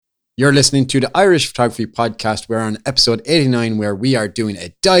You're listening to the Irish Photography Podcast. We're on episode 89 where we are doing a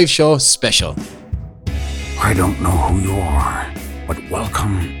dive show special. I don't know who you are, but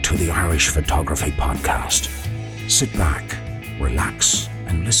welcome to the Irish Photography Podcast. Sit back, relax,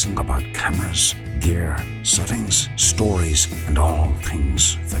 and listen about cameras, gear, settings, stories, and all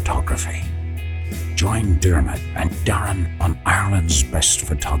things photography. Join Dermot and Darren on Ireland's Best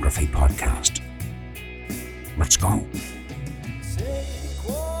Photography Podcast. Let's go.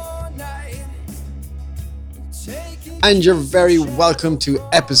 And you're very welcome to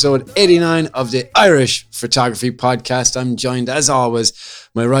episode 89 of the Irish Photography Podcast. I'm joined, as always,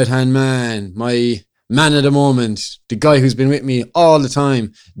 my right-hand man, my man of the moment, the guy who's been with me all the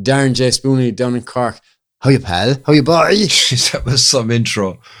time, Darren J. Spooney down in Cork. How you, pal? How you, boy? That was some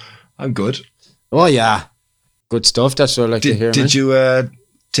intro. I'm good. Oh, yeah. Good stuff. That's what I like to hear, Did you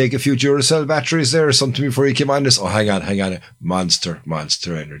take a few Duracell batteries there or something before you came on this? Oh, hang on. Monster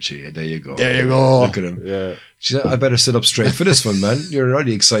energy. There you go. There you go. Look at him. Yeah. I better sit up straight for this one, man. You're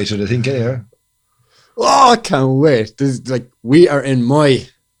already excited, I think, yeah. Oh, I can't wait. This is like, we are in my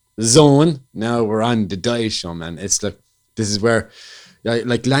zone. Now we're on the dive show, man. It's like, this is where,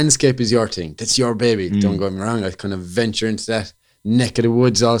 like, landscape is your thing. That's your baby. Don't get me wrong. I kind of venture into that neck of the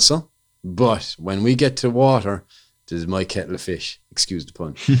woods also. But when we get to water, this is my kettle of fish. Excuse the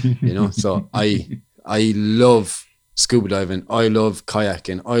pun. So I love scuba diving. I love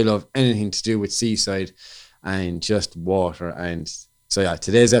kayaking. I love anything to do with seaside and just water. And so, yeah,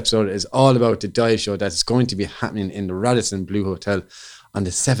 today's episode is all about the dive show that's going to be happening in the Radisson Blu Hotel on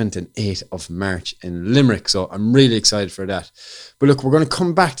the 7th and 8th of March in Limerick. So I'm really excited for that. But look, we're going to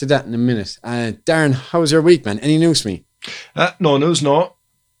come back to that in a minute. Darren, how was your week, man? Any news for me? No news, no.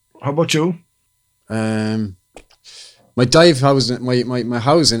 How about you? My dive housing, my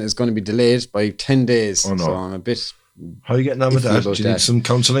housing is going to be delayed by 10 days. Oh, no. So I'm a bit... How are you getting on with that? Do you need some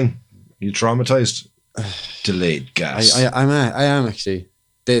counselling? Are you traumatised? Delayed gas. I am actually.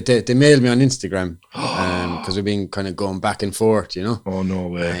 They mailed me on Instagram because we've been kind of going back and forth, Oh, no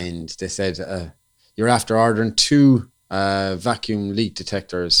way. And they said, you're after ordering 2 vacuum leak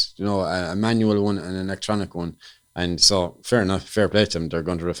detectors, a manual one and an electronic one. And so, fair enough, fair play to them. They're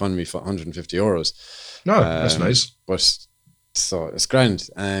going to refund me for €150. No, that's nice. But so it's grand.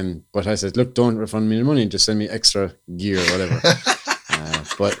 But I said, look, don't refund me the money. Just send me extra gear or whatever.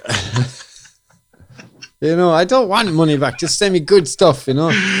 But I don't want money back. Just send me good stuff.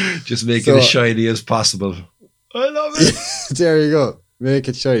 Just make it as shiny as possible. I love it. There you go. Make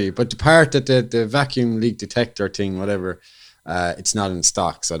it shiny. But the part that the vacuum leak detector thing, whatever, it's not in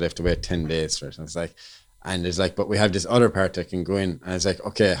stock, so they have to wait 10 days for it. And it's like. And it's like, but we have this other part that can go in. And it's like,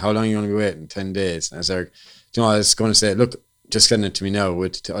 okay, how long are you going to be waiting? 10 days. And I was like, I was going to say, look, just send it to me now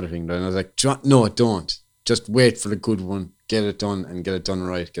with the other thing. And I was like, no, don't. Just wait for the good one. Get it done and get it done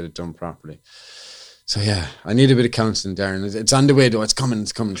right. Get it done properly. So, yeah, I need a bit of counselling, Darren. It's on the way, though. It's coming.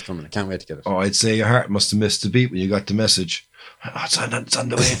 I can't wait to get it. Oh, I'd say your heart must have missed a beat when you got the message. Oh, it's on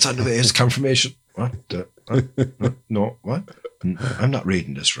the way. It's confirmation. What? No, what? I'm not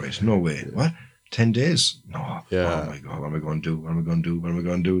reading this right. No way. What? 10 days? No. Yeah. Oh my God, what am I going to do? What am I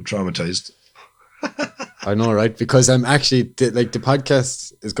going to do? Traumatized. I know, right? Because I'm actually, the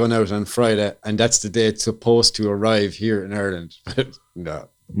podcast is going out on Friday and that's the day it's supposed to arrive here in Ireland. No.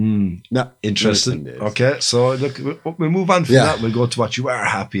 No. Interesting. Okay, so look, we'll move on from that. We'll go to what you are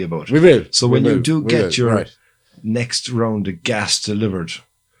happy about. We will. So when you do get your next round of gas delivered,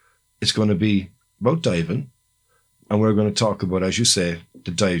 it's going to be about diving. And we're going to talk about, as you say,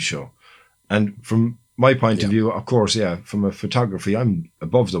 the dive show. And from my point of view, of course, from a photography, I'm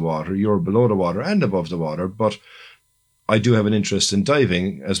above the water, you're below the water and above the water, but I do have an interest in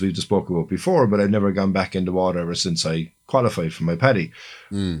diving, as we've just spoken about before, but I've never gone back in the water ever since I qualified for my paddy.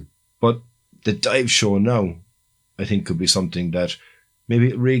 But the dive show now, I think, could be something that maybe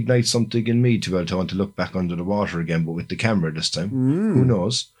it reignites something in me to want to look back under the water again, but with the camera this time. Who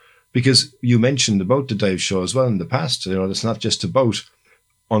knows? Because you mentioned about the dive show as well in the past. It's not just about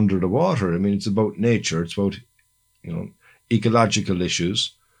under the water. I mean, it's about nature. It's about, ecological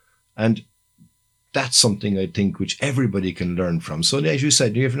issues. And that's something I think which everybody can learn from. So as you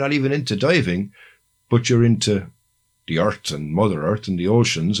said, you're not even into diving, but you're into the earth and Mother Earth and the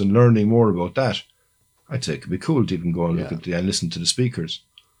oceans and learning more about that. I'd say it could be cool to even go and look at and listen to the speakers.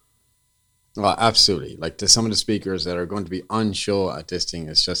 Well, absolutely. Like some of the speakers that are going to be on show at this thing,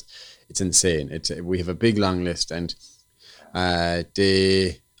 it's insane. We have a big long list and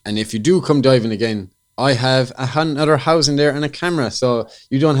and if you do come diving again, I have another housing there and a camera, so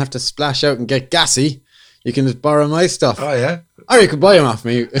you don't have to splash out and get gassy. You can just borrow my stuff. Oh yeah, or you could buy them off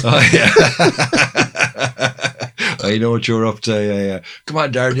me. Oh yeah. I know what you're up to. Yeah. Come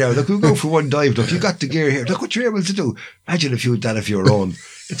on, Darren. Yeah, look, we'll go for one dive. Look, you got the gear here. Look what you're able to do. Imagine if you had that of your own.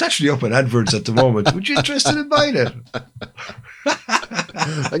 It's actually up in adverts at the moment. Would you be interested in buying it?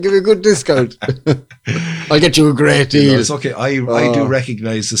 I'll give you a good discount. I'll get you a great deal. It's okay. I do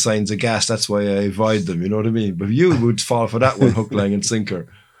recognise the signs of gas. That's why I avoid them. You know what I mean? But you would fall for that one, hook, line and sinker.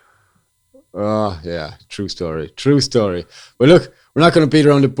 Oh, yeah. True story. Well, look, we're not going to beat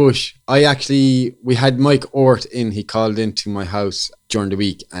around the bush. We had Mike Ort in. He called into my house during the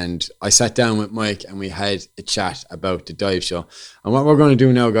week, and I sat down with Mike and we had a chat about the dive show. And what we're going to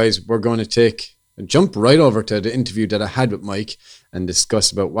do now, guys, we're going to jump right over to the interview that I had with Mike and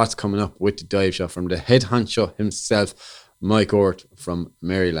discuss about what's coming up with the dive show from the head honcho himself, Mike Ort from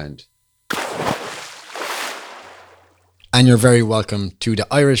Maryland. And you're very welcome to the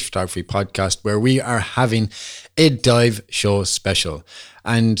Irish Photography Podcast, where we are having a dive show special.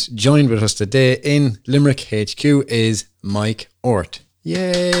 And joined with us today in Limerick HQ is Mike Ort.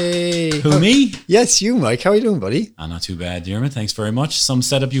 Yay! Who, me? Yes, you, Mike. How are you doing, buddy? Not too bad, Dermot. Thanks very much. Some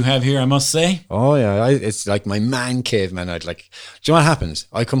setup you have here, I must say. Oh, yeah. It's like my man cave, man. Do you know what happens?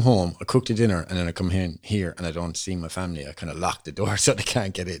 I come home, I cook the dinner, and then I come in here and I don't see my family. I kind of lock the door so they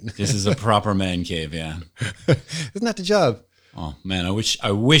can't get in. This is a proper man cave, yeah. Isn't that the job? Oh, man, I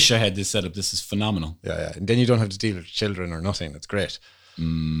wish I had this setup. This is phenomenal. Yeah. And then you don't have to deal with children or nothing. That's great.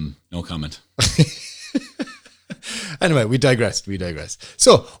 No comment. Anyway, we digress.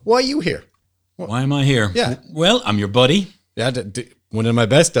 So, why are you here? Why am I here? Yeah. Well, I'm your buddy. Yeah, one of my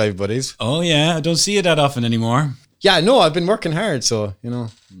best dive buddies. Oh, yeah. I don't see you that often anymore. Yeah, no, I've been working hard, so,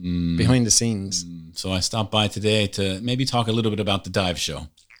 behind the scenes. So I stopped by today to maybe talk a little bit about the dive show.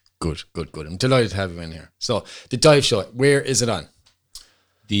 Good. I'm delighted to have you in here. So, the dive show, where is it on?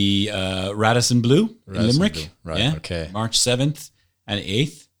 The Radisson Blue in Limerick. Blue. Right, yeah. okay. March 7th and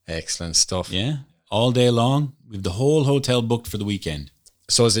 8th. Excellent stuff. Yeah. All day long. We have the whole hotel booked for the weekend.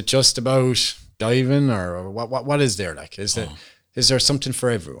 So is it just about diving, or what is there like? Is there something for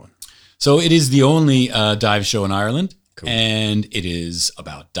everyone? So it is the only dive show in Ireland. Cool. And it is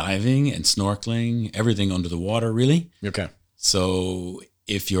about diving and snorkeling, everything under the water, really. Okay. So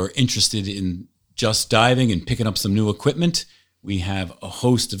if you're interested in just diving and picking up some new equipment, we have a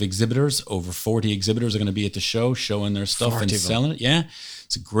host of exhibitors. Over 40 exhibitors are going to be at the show, showing their stuff and selling it. Yeah.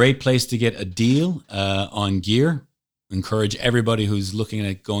 It's a great place to get a deal on gear. Encourage everybody who's looking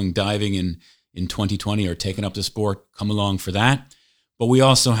at going diving in 2020 or taking up the sport, come along for that. But we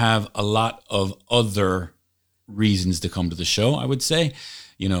also have a lot of other reasons to come to the show, I would say.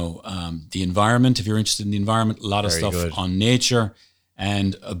 The environment, if you're interested in the environment, a lot of stuff on nature.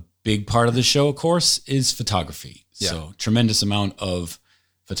 And a big part of the show, of course, is photography. Yeah. So tremendous amount of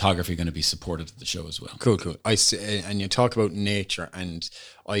photography going to be supported at the show as well. Cool. I see, and you talk about nature, and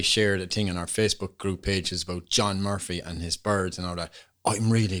I shared a thing on our Facebook group pages about John Murphy and his birds and all that.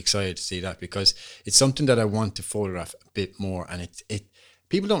 I'm really excited to see that because it's something that I want to photograph a bit more, and it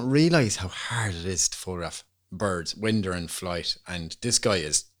people don't realize how hard it is to photograph birds when they're in flight, and this guy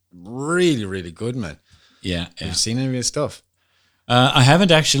is really, really good, man. Yeah. Have you seen any of his stuff? I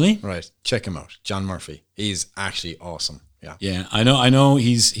haven't actually. Right, check him out, John Murphy. He's actually awesome. Yeah. I know.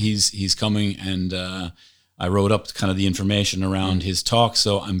 He's coming, and I wrote up kind of the information around his talk.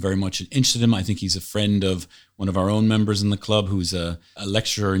 So I'm very much interested in him. I think he's a friend of one of our own members in the club, who's a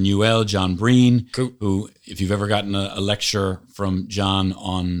lecturer in UL, John Breen. Cool. Who, if you've ever gotten a lecture from John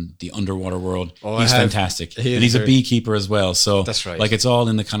on the underwater world, he's fantastic. And he's a beekeeper as well. So that's right. Like, it's all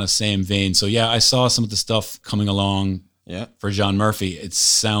in the kind of same vein. So yeah, I saw some of the stuff coming along. Yeah, for John Murphy, it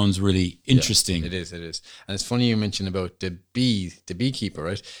sounds really interesting. Yeah, it is, and it's funny you mentioned about the beekeeper,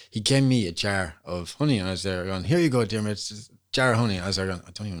 right? He gave me a jar of honey, and I was there going, "Here you go, dear mate, it's a jar of honey." I was there going,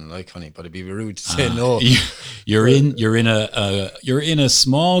 "I don't even like honey, but it'd be rude to say no." You're in a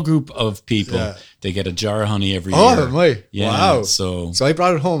small group of people. Yeah. They get a jar of honey every year. Oh my! Yeah, wow! So I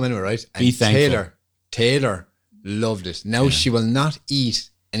brought it home anyway, right? And be thankful. Taylor loved it. Now she will not eat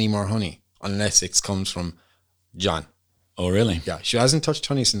any more honey unless it comes from John. Oh, really? Yeah, she hasn't touched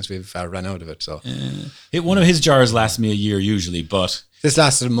honey since we've ran out of it. So one of his jars lasts me a year usually, but this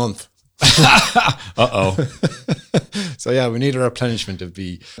lasted a month. Uh-oh. So yeah, we need a replenishment of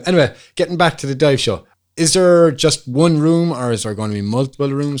bee. Anyway, getting back to the dive show. Is there just one room, or is there going to be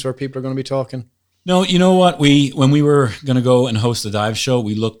multiple rooms where people are going to be talking? No, you know what? When we were going to go and host the dive show,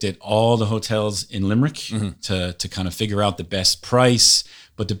 we looked at all the hotels in Limerick to kind of figure out the best price.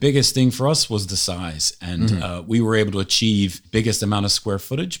 But the biggest thing for us was the size. And we were able to achieve biggest amount of square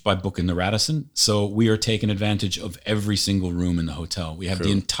footage by booking the Radisson. So we are taking advantage of every single room in the hotel. We have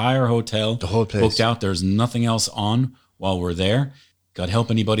the entire hotel the whole place booked out. There's nothing else on while we're there. God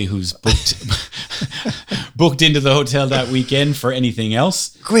help anybody who's booked booked into the hotel that weekend for anything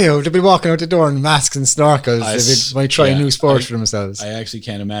else. They'll be walking out the door in masks and snorkels. They might try a new sport for themselves. I actually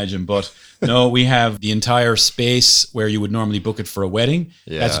can't imagine. But no, we have the entire space where you would normally book it for a wedding.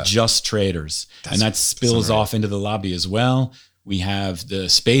 Yeah. That's just traders. And that spills off into the lobby as well. We have the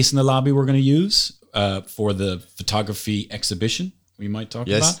space in the lobby we're going to use for the photography exhibition we might talk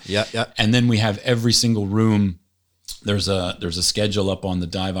about. Yeah. And then we have every single room. There's a schedule up on the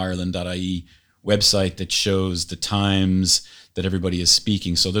diveireland.ie website that shows the times that everybody is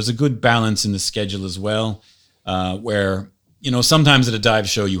speaking. So there's a good balance in the schedule as well, where, sometimes at a dive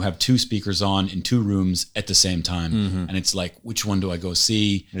show, you have 2 speakers on in 2 rooms at the same time. Mm-hmm. And it's like, which one do I go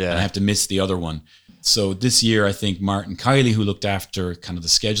see? Yeah. And I have to miss the other one. So this year, I think Martin Kiley, who looked after kind of the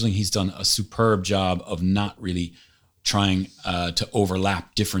scheduling, he's done a superb job of not really trying to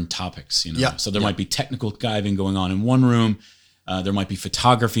overlap different topics, So there might be technical diving going on in one room. There might be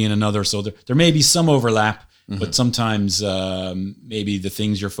photography in another. So there may be some overlap, but sometimes maybe the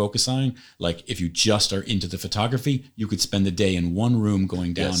things you're focusing on, like if you just are into the photography, you could spend the day in one room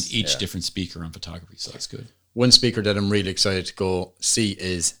going down each different speaker on photography. So that's good. One speaker that I'm really excited to go see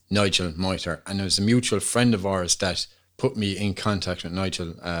is Nigel Moiter. And there's a mutual friend of ours that put me in contact with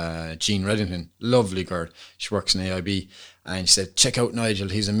Nigel, Jean Reddington, lovely girl. She works in AIB, and she said, check out Nigel,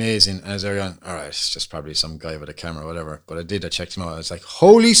 he's amazing. And I was there going, all right, it's just probably some guy with a camera or whatever. But I checked him out. I was like,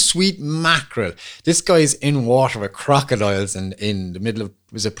 holy sweet mackerel. This guy's in water with crocodiles and in the middle of,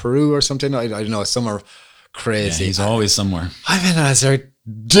 was it Peru or something? I don't know, somewhere crazy. Yeah, he's always somewhere. I was there,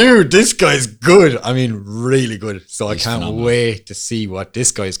 dude, this guy's good. I mean, really good. So he's I can't phenomenal. Wait to see what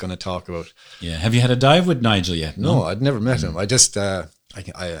this guy's going to talk about. Yeah. Have you had a dive with Nigel yet? No, I'd never met him. I just, I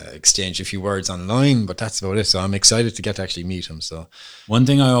exchanged a few words online, but that's about it. So I'm excited to get to actually meet him. So one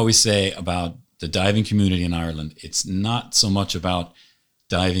thing I always say about the diving community in Ireland, it's not so much about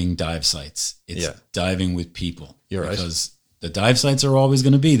diving dive sites. It's diving with people. You're right. Because the dive sites are always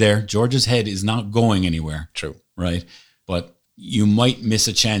going to be there. George's Head is not going anywhere. True. Right. But you might miss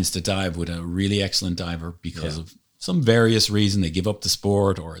a chance to dive with a really excellent diver because of some various reason. They give up the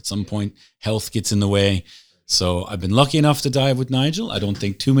sport, or at some point health gets in the way. So I've been lucky enough to dive with Nigel. I don't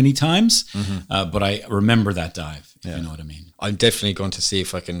think too many times, but I remember that dive, if you know what I mean. I'm definitely going to see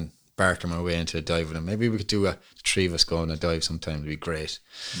if I can barter my way into a dive with him. Maybe we could do the 3 of us go on a dive sometime. It'd be great.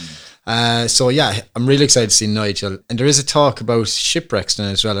 So I'm really excited to see Nigel. And there is a talk about shipwrecks now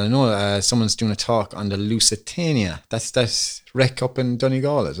as well. I know someone's doing a talk on the Lusitania. That's that wreck up in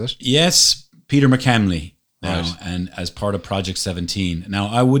Donegal, is it? Yes, Peter McCamley now, right. And as part of Project 17. Now,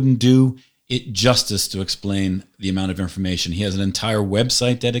 I wouldn't do it justice to explain the amount of information. He has an entire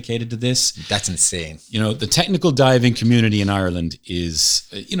website dedicated to this. That's insane. The technical diving community in Ireland is,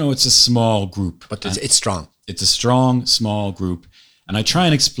 it's a small group. But it's strong. It's a strong, small group. And I try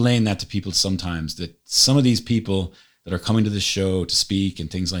and explain that to people sometimes, that some of these people that are coming to the show to speak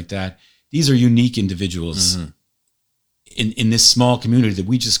and things like that, these are unique individuals in this small community that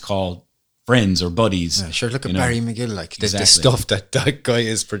we just call friends or buddies. Yeah, sure, look at Barry McGill, like the stuff that guy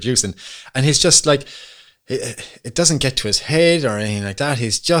is producing. And he's just like, it doesn't get to his head or anything like that.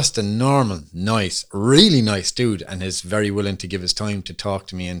 He's just a normal, nice, really nice dude, and is very willing to give his time to talk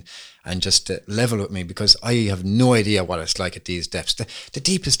to me and just to level with me, because I have no idea what it's like at these depths. The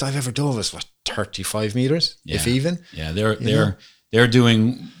deepest I've ever dove was 35 meters, if even. Yeah, they're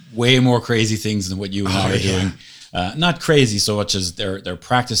doing way more crazy things than what you and I are doing. Not crazy so much as they're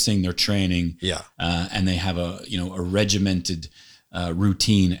practicing, they're training, and they have a regimented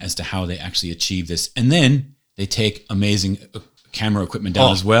routine as to how they actually achieve this, and then they take amazing camera equipment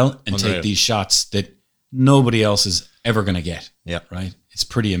down as well and take these shots that nobody else is ever going to get. Yeah, right. It's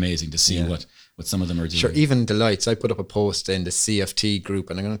pretty amazing to see what some of them are doing. Sure, even the lights. I put up a post in the CFT group,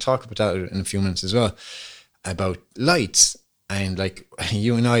 and I'm going to talk about that in a few minutes as well, about lights. And like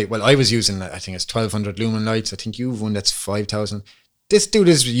you and I was using, I think it's 1200 lumen lights. I think you've one that's 5,000. This dude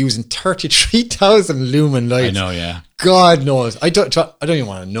is using 33,000 lumen lights. I know, yeah. God knows. I don't even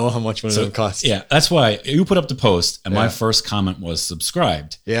want to know how much one of them costs. Yeah, that's why you put up the post, and my first comment was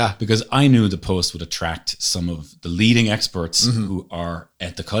subscribed. Yeah. Because I knew the post would attract some of the leading experts who are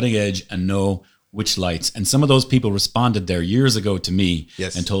at the cutting edge and know which lights. And some of those people responded there years ago to me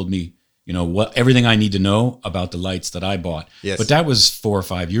and told me, what everything I need to know about the lights that I bought. Yes. But that was 4 or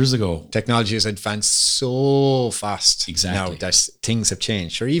 5 years ago. Technology has advanced so fast. Exactly. Now that things have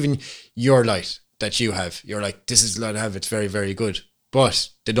changed. Or even your light that you have, you're like, this is the light I have, it's very, very good. But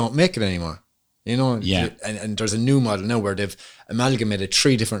they don't make it anymore. Yeah. And there's a new model now where they've amalgamated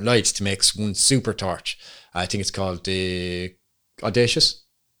 3 different lights to make one super torch. I think it's called the Audacious.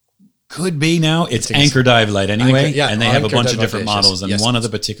 Could be now. It's Anchor Dive Light anyway, Anchor, and they have a Anchor bunch Dive of different Light, yes. models, and Yes. one of the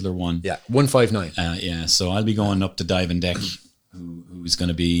particular one. Yeah, 159. Yeah, so I'll be going up to Dive and Deck, who's going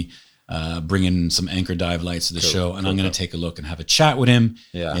to be bringing some Anchor Dive lights to the show, and I'm going to take a look and have a chat with him.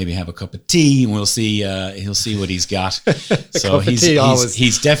 Yeah. Maybe have a cup of tea, and we'll see. He'll see what he's got. So cup of tea always.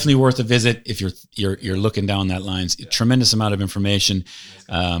 he's definitely worth a visit if you're looking down that line. It's a tremendous amount of information.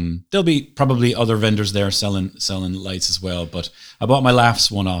 There'll be probably other vendors there selling lights as well. But I bought my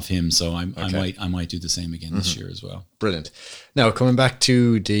laughs one off him, so I might do the same again this year as well. Brilliant. Now, coming back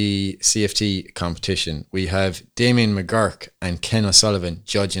to the CFT competition, we have Damien McGurk and Ken O'Sullivan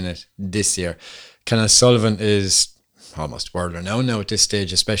judging it this year. Ken O'Sullivan is almost world renowned now at this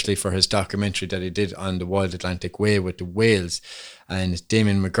stage, especially for his documentary that he did on the Wild Atlantic Way with the whales. And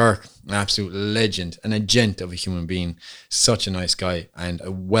Damien McGurk, an absolute legend and a gent of a human being, such a nice guy and a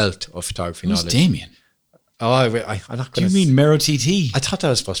wealth of photography Who's knowledge. Damien? Oh, I'm not Do going you mean Mero TT? I thought that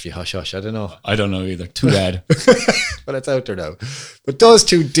was supposed to be hush hush. I don't know. I don't know either. Too bad. But it's out there now. But those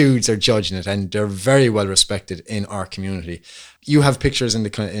two dudes are judging it, and they're very well respected in our community. You have pictures in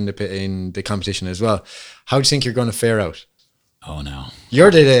the competition as well. How do you think you're going to fare out? Oh no,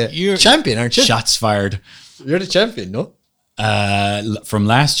 You're the champion, aren't you? shots fired. You're the champion, no? From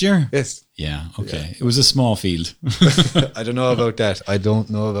last year. Yes. Yeah. Okay. It was a small field. I don't know about that. I don't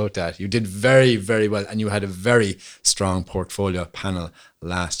know about that. You did very, very well, and you had a very strong portfolio panel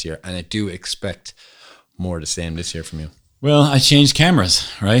last year, and I do expect more the same this year from you. Well, I changed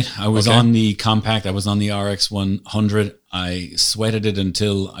cameras, right? I was on the compact. I was on the RX 100. I sweated it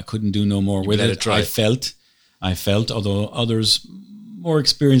until I couldn't do no more with let it. it dry. I felt, although others more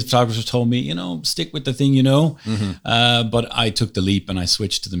experienced photographers told me, stick with the thing, but I took the leap and I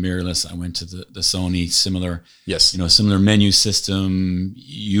switched to the mirrorless. I went to the Sony similar menu system.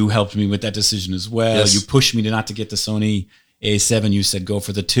 You helped me with that decision as well. Yes. You pushed me not to get the Sony A7. You said go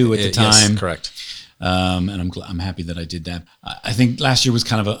for the 2 at the time. Yes, correct. And I'm happy that I did that. I think last year was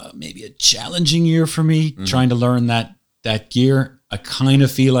kind of maybe a challenging year for me, trying to learn that gear. I kind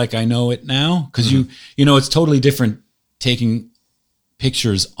of feel like I know it now because it's totally different taking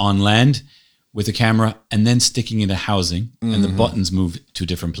pictures on land with a camera and then sticking into housing and the buttons move to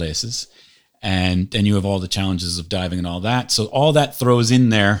different places. And then you have all the challenges of diving and all that. So all that throws in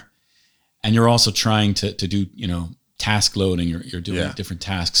there, and you're also trying to do, task loading. You're doing different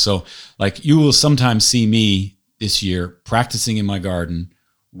tasks. So like you will sometimes see me this year practicing in my garden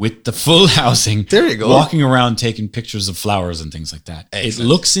with the full housing. There you go. Walking around taking pictures of flowers and things like that. Excellent. It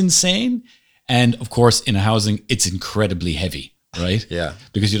looks insane. And of course, in a housing, it's incredibly heavy, right? Yeah.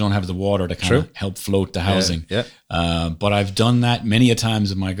 Because you don't have the water to kind of help float the housing. Yeah. But I've done that many a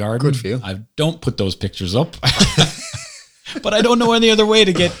times in my garden. Good for you. I don't put those pictures up. But I don't know any other way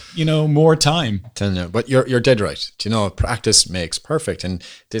to get, more time. Telling you, but you're dead right. Practice makes perfect, and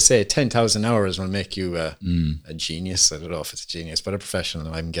they say 10,000 hours will make you a genius. I don't know if it's a genius, but a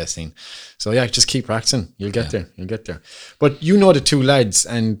professional, I'm guessing. So yeah, just keep practicing. You'll get there. You'll get there. But you know the two lads,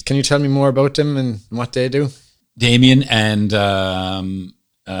 and can you tell me more about them and what they do? Damien and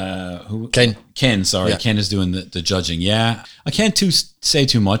who? Ken. Ken, sorry. Yeah. Ken is doing the judging. Yeah. I can't say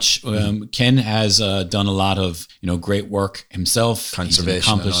too much. Ken has done a lot of, great work himself. Conservation. He's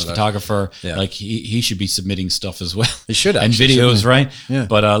an accomplished and all that. photographer. Yeah. Like he should be submitting stuff as well. He should and actually, videos, shouldn't he? right? Yeah.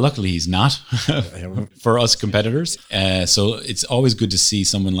 But luckily he's not for us competitors. So it's always good to see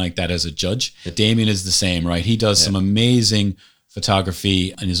someone like that as a judge. Damien is the same, right? He does some amazing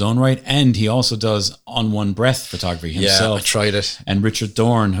photography in his own right, and he also does on one breath photography himself. Yeah, I tried it. And Richard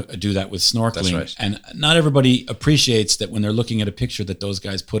Thorne do that with snorkeling. That's right. And not everybody appreciates that when they're looking at a picture that those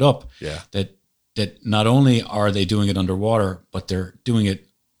guys put up, that not only are they doing it underwater, but they're doing it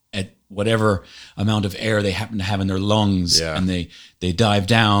at whatever amount of air they happen to have in their lungs. Yeah. And they dive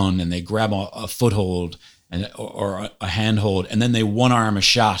down and they grab a foothold or a handhold, and then they one arm a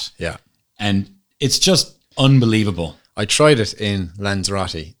shot. Yeah. And it's just unbelievable. I tried it in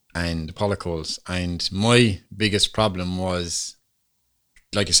Lanzarote and Polycoles, and my biggest problem was,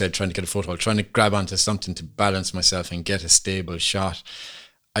 like I said, trying to get a foothold, trying to grab onto something to balance myself and get a stable shot.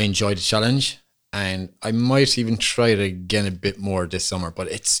 I enjoyed the challenge, and I might even try it again a bit more this summer, but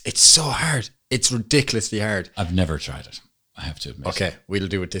it's so hard. It's ridiculously hard. I've never tried it, I have to admit. Okay, we'll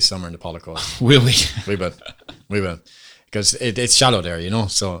do it this summer in the Polycoles. Will we? We will. Because it's shallow there,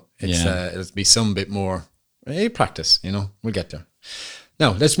 so it'll be some bit more practice, we'll get there.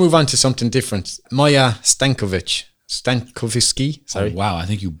 Now, let's move on to something different. Maja Stankoviski. Sorry. Oh, wow, I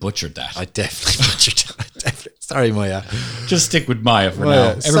think you butchered that. I definitely butchered that. Sorry, Maja. Just stick with Maya for Maya, now.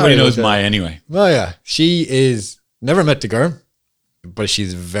 Everybody sorry knows about that. Maya anyway. Maja, she is, never met the girl. but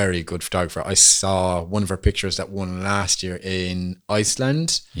she's a very good photographer. I saw one of her pictures that won last year in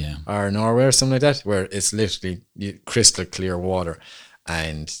Iceland or Norway or something like that, where it's literally crystal clear water.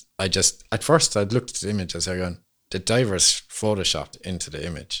 And at first I'd looked at the image as I going, the diver's photoshopped into the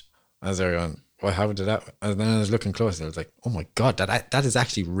image. As I going, well, how did that? And then I was looking closer, I was like, oh my God, that is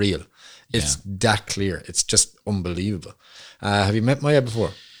actually real. It's that clear. It's just unbelievable. Have you met Maya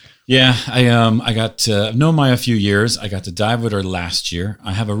before? Yeah, I've known Maya a few years. I got to dive with her last year.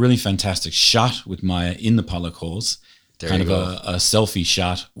 I have a really fantastic shot with Maya in the pollock holes. Kind of a selfie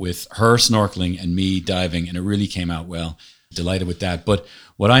shot with her snorkeling and me diving, and it really came out well. Delighted with that. But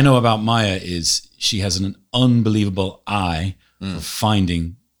what I know about Maya is she has an unbelievable eye for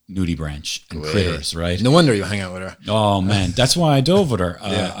finding nudibranch and critters, right? No wonder you hang out with her. Oh man, that's why I dove with her.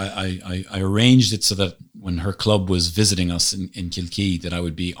 I arranged it so that when her club was visiting us in Kilkee, that I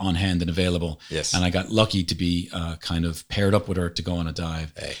would be on hand and available. Yes. And I got lucky to be kind of paired up with her to go on a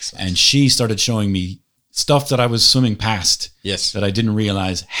dive. Excellent. And she started showing me stuff that I was swimming past. Yes. That I didn't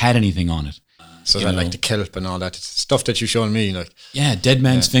realize had anything on it. So that like the kelp and all that stuff that you showed me, like dead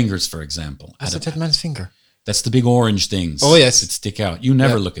man's fingers, for example. What's a dead man's finger? That's the big orange things. Oh, yes. That stick out. You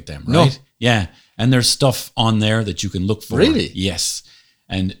never look at them, right? No. Yeah. And there's stuff on there that you can look for. Really? Yes.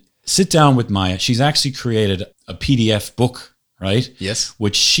 And sit down with Maya. She's actually created a PDF book, right? Yes.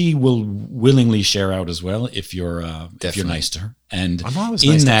 Which she will willingly share out as well if you're nice to her. And I'm always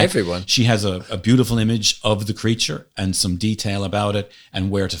nice to everyone. She has a beautiful image of the creature and some detail about it and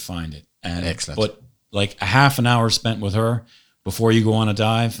where to find it. And, excellent. But like a half an hour spent with her before you go on a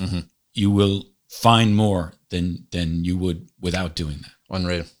dive, you will find more than you would without doing that.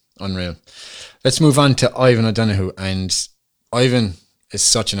 Unreal. Let's move on to Ivan O'Donoghue. And Ivan is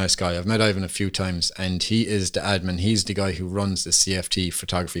such a nice guy. I've met Ivan a few times, and he is the admin. He's the guy who runs the CFT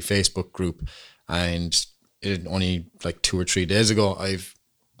photography Facebook group. And only like 2 or 3 days ago, I've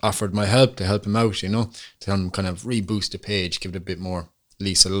offered my help to help him out, to help him kind of reboost the page, give it a bit more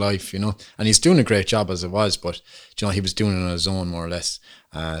lease of life, and he's doing a great job as it was, but he was doing it on his own more or less.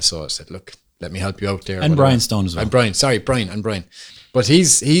 So I said, look, let me help you out there. And Brian Stone as well. And Brian. But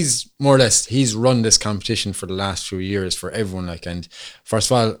he's more or less, he's run this competition for the last few years for everyone. And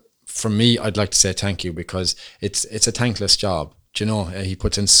first of all, for me, I'd like to say thank you, because it's a thankless job. He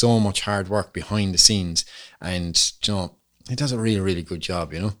puts in so much hard work behind the scenes, and he does a really, really good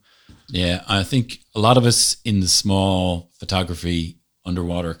job. Yeah, I think a lot of us in the small photography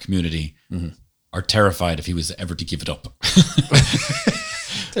underwater community are terrified if he was ever to give it up.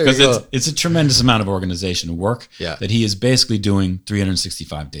 Because it's a tremendous amount of organization and work that he is basically doing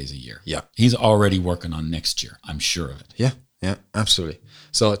 365 days a year. Yeah. He's already working on next year. I'm sure of it. Yeah, absolutely.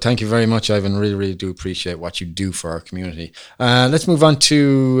 So thank you very much, Ivan. Really, really do appreciate what you do for our community. Let's move on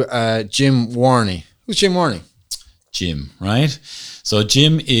to Jim Warney. Who's Jim Warney? Jim, right? So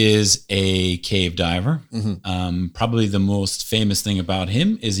Jim is a cave diver. Probably the most famous thing about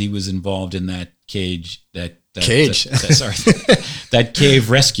him is he was involved in that that cave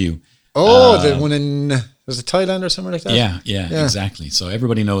rescue. The one in, was it Thailand or somewhere like that? Yeah, exactly. So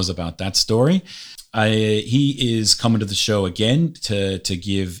everybody knows about that story. He is coming to the show again to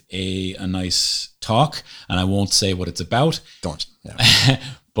give a nice talk, and I won't say what it's about. Don't. Yeah.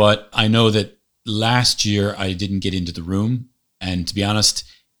 But I know that last year I didn't get into the room, and to be honest,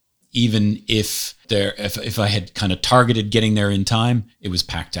 even if I had kind of targeted getting there in time, it was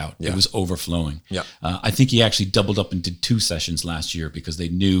packed out. It was overflowing. Yeah. I think he actually doubled up and did 2 sessions last year because they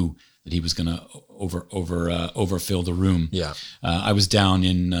knew that he was going to overfill the room. Yeah. I was down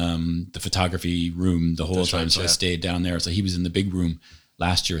in the photography room the whole time, so I stayed down there. So he was in the big room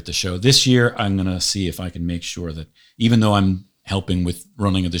last year at the show. This year, I'm going to see if I can make sure that, even though I'm helping with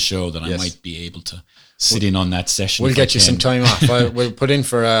running of the show, that I might be able to sit in on that session. We'll get you some time off. We'll put in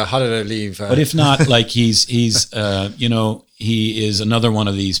for a holiday leave. But if not, like he's he is another one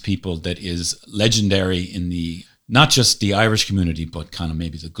of these people that is legendary in the, not just the Irish community, but kind of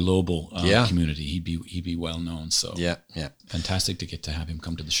maybe the global community. He'd be well known. So yeah, fantastic to get to have him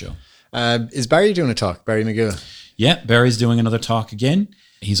come to the show. Is Barry doing a talk? Barry McGill? Yeah, Barry's doing another talk again.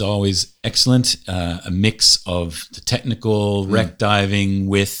 He's always excellent. A mix of the technical wreck diving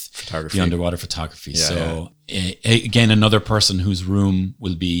with photography, the underwater photography. Again, another person whose room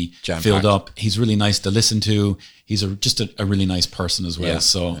will be filled up. He's really nice to listen to. He's just a really nice person as well.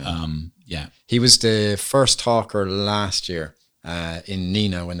 He was the first talker last year in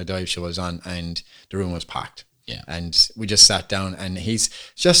Nina when the dive show was on, and the room was packed. Yeah, and we just sat down, and he's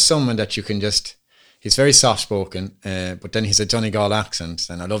just someone that you can just, he's very soft spoken, but then he's a Donegal accent,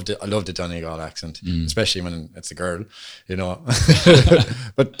 and I love the Donegal accent, especially when it's a girl, you know.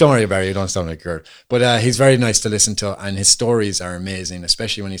 But don't worry about it, you don't sound like a girl. But he's very nice to listen to, and his stories are amazing,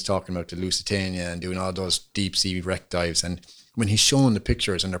 especially when he's talking about the Lusitania and doing all those deep sea wreck dives, and when he's showing the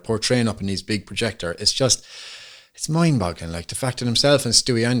pictures and they're portraying up in these big projector, it's mind-boggling. Like the fact that himself and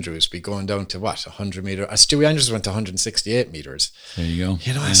Stewie Andrews be going down to 100 meter. Stewie Andrews went to 168 meters. There you go.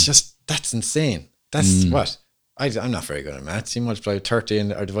 You know, it's just, that's insane. That's what I'm not very good at maths. You multiply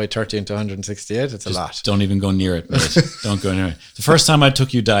 30 or divide 30 into 168. It's a lot. Don't even go near it, mate. Don't go near it. The first time I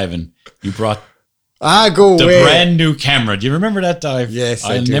took you diving, you brought go the away. brand new camera. Do you remember that dive? Yes,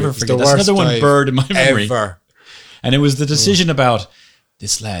 I'll I do. never It's forget. the That's worst another one dive bird in my memory. ever. And it was the decision about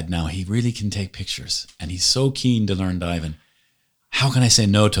this lad. Now he really can take pictures, and he's so keen to learn diving. How can I say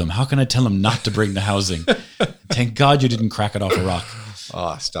no to him? How can I tell him not to bring the housing? Thank God you didn't crack it off a rock.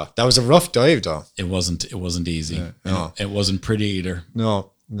 Oh, stop. That was a rough dive, though. It wasn't easy. No. It wasn't pretty either.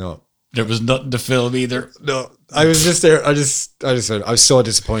 No. There was nothing to film either. No. I was just there. I was so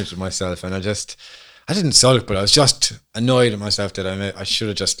disappointed with myself, and I didn't sulk, but I was just annoyed at myself that I should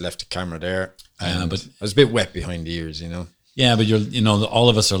have just left the camera there. But I was a bit wet behind the ears, you know. Yeah, but all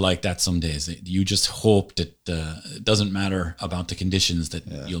of us are like that some days. You just hope that it doesn't matter about the conditions, that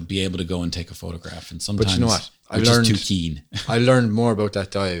you'll be able to go and take a photograph. And sometimes But you know what? you're just too keen. I learned more about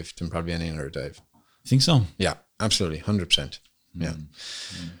that dive than probably any other dive. You think so? Yeah, absolutely. 100%. Yeah.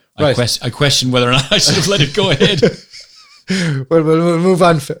 Right. I question whether or not I should have let it go ahead. Well, we'll move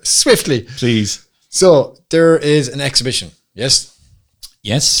on swiftly. Please. So there is an exhibition. Yes?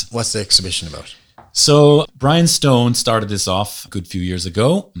 Yes. What's the exhibition about? So Brian Stone started this off a good few years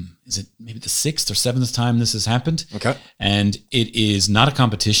ago. Is it maybe the 6th or 7th time this has happened? Okay. And it is not a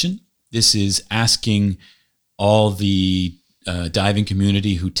competition. This is asking all the diving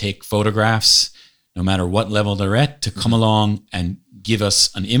community who take photographs, no matter what level they're at, to come along and give us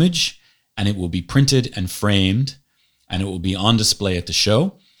an image, and it will be printed and framed, and it will be on display at the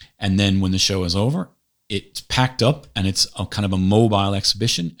show. And then when the show is over, it's packed up, and it's a kind of a mobile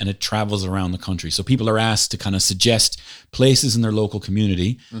exhibition, and it travels around the country. So people are asked to kind of suggest places in their local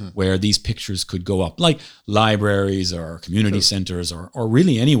community where these pictures could go up, like libraries or community centers, or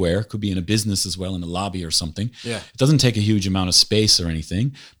really anywhere. Could be in a business as well, in a lobby or something. Yeah. It doesn't take a huge amount of space or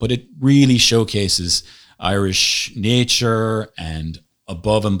anything, but it really showcases Irish nature and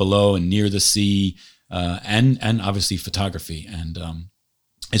above and below and near the sea, and obviously photography. And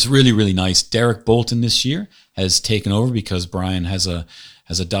it's really, really nice. Derek Bolton this year has taken over because Brian has a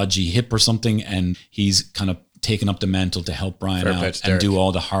dodgy hip or something, and he's kind of taken up the mantle to help Brian out and do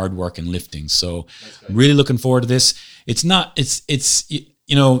all the hard work and lifting. So I'm really looking forward to this.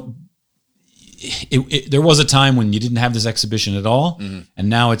 There was a time when you didn't have this exhibition at all, and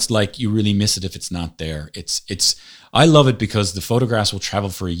now it's like you really miss it if it's not there. I love it because the photographs will travel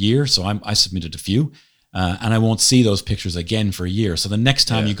for a year. So I submitted a few. And I won't see those pictures again for a year. So the next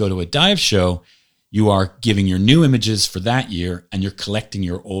time you go to a dive show, you are giving your new images for that year, and you're collecting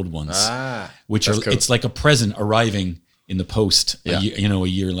your old ones, which are cool. It's like a present arriving in the post, a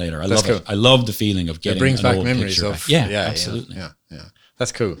year later. I love it. I love the feeling of getting. It brings back memories of. Yeah, absolutely. Yeah.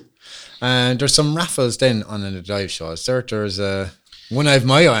 That's cool. And there's some raffles then on the dive show. There's one I have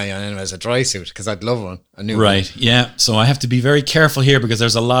my eye on as a dry suit, because I'd love one. A new one. Yeah. So I have to be very careful here because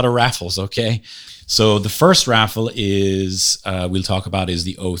there's a lot of raffles. Okay. So the first raffle is we'll talk about is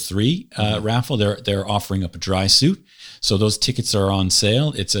the 03 raffle. They're offering up a dry suit. So those tickets are on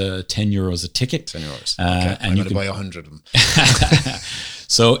sale. It's €10 a ticket. €10. Okay. And you can buy 100 of them.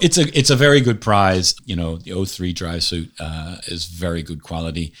 So it's a very good prize. The 03 dry suit is very good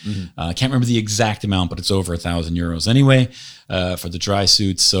quality. I can't remember the exact amount, but it's over €1,000 anyway for the dry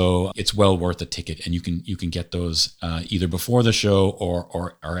suit. So it's well worth a ticket, and you can get those either before the show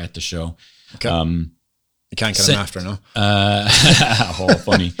or at the show. Okay. You can't get them after, no?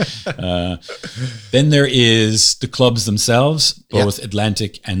 Funny. Then there is the clubs themselves, both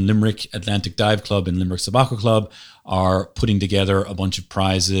Atlantic and Limerick. Atlantic Dive Club and Limerick Sabacco Club are putting together a bunch of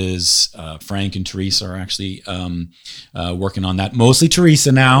prizes. Frank and Teresa are actually working on that. Mostly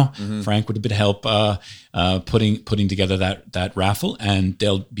Teresa now. Frank with a bit of help putting together that raffle, and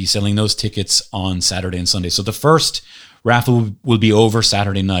they'll be selling those tickets on Saturday and Sunday. So the first raffle will be over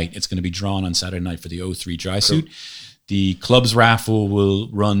Saturday night. It's going to be drawn on Saturday night for the 03 dry suit. The club's raffle will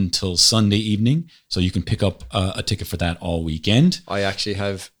run till Sunday evening, so you can pick up a ticket for that all weekend. I actually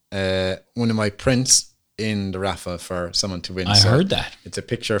have one of my prints in the raffle for someone to win. I heard that. It's a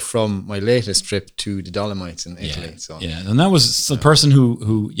picture from my latest trip to the Dolomites in Italy. And that was the person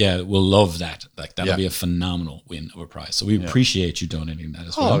who will love that. Like that'll be a phenomenal win of a prize. So we appreciate you donating that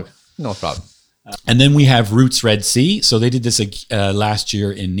as well. No problem. And then we have Roots Red Sea. So they did this last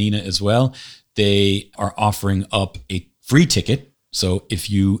year in Nina as well. They are offering up a free ticket. So if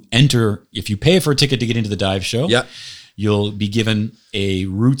you pay for a ticket to get into the dive show, you'll be given a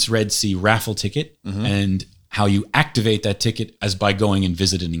Roots Red Sea raffle ticket. And how you activate that ticket is by going and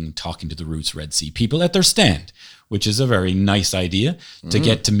visiting and talking to the Roots Red Sea people at their stand, which is a very nice idea to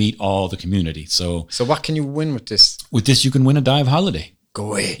get to meet all the community. So what can you win with this? With this, you can win a dive holiday. Go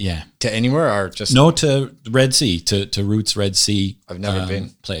away. Yeah. To anywhere or just? No, to Red Sea, to Roots Red Sea. I've never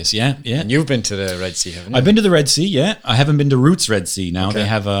been. Place. Yeah. And you've been to the Red Sea, haven't you? I've been to the Red Sea, yeah. I haven't been to Roots Red Sea. Now Okay.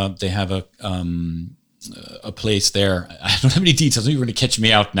 they have a place there. I don't have any details. You're going to catch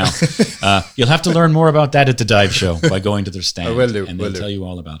me out now. You'll have to learn more about that at the dive show by going to their stand. I will do. And they'll tell you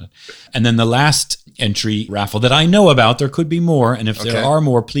all about it. And then the last entry raffle that I know about, there could be more. And if there are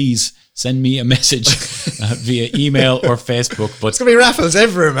more, please send me a message via email or Facebook. But it's going to be raffles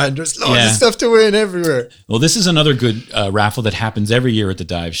everywhere, man. There's loads of stuff to win everywhere. Well, this is another good raffle that happens every year at the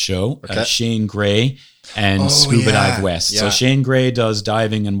dive show. Shane Gray and Scuba Dive West. So Shane Gray does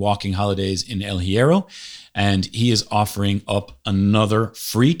diving and walking holidays in El Hierro, and he is offering up another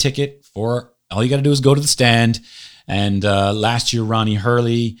free ticket for all you got to do is go to the stand. And last year, Ronnie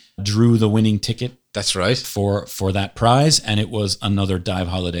Hurley drew the winning ticket. That's right. For that prize, and it was another dive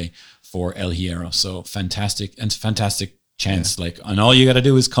holiday for El Hierro. So fantastic chance. And all you got to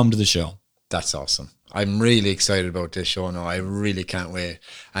do is come to the show. That's awesome. I'm really excited about this show now. I really can't wait.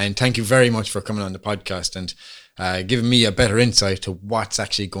 And thank you very much for coming on the podcast and giving me a better insight to what's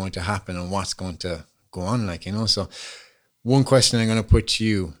actually going to happen and what's going to go on. So one question I'm going to put to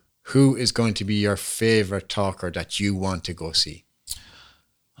you: who is going to be your favorite talker that you want to go see?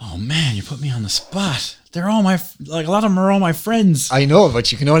 Oh man, you put me on the spot. They're all a lot of them are all my friends. I know,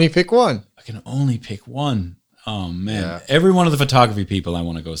 but you can only pick one. I can only pick one. Oh man, every one of the photography people I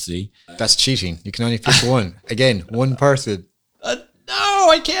want to go see. That's cheating. You can only pick one. Again, one person. No,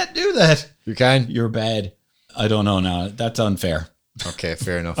 I can't do that. You can? You're bad. I don't know now. That's unfair. Okay,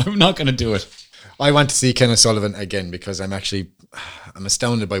 fair enough. I'm not going to do it. I want to see Ken O'Sullivan again because I'm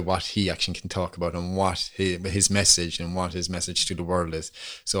astounded by what he actually can talk about and what his message and what his message to the world is.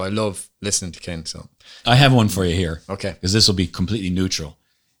 So I love listening to Ken. So I have one for you here. Okay. Because this will be completely neutral.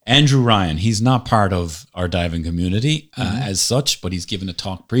 Andrew Ryan, he's not part of our diving community as such, but he's given a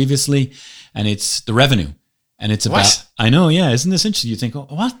talk previously, and it's the revenue. And it's about, what? I know, yeah, isn't this interesting? You think, oh,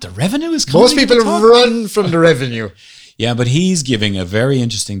 what, the revenue is coming? Most people run from the revenue. Yeah, but he's giving a very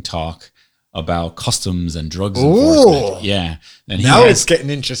interesting talk about customs and drugs Ooh. enforcement. Yeah. And it's getting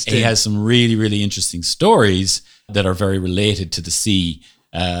interesting. He has some really, really interesting stories that are very related to the sea,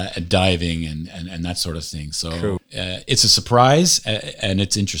 diving and that sort of thing. So cool. It's a surprise and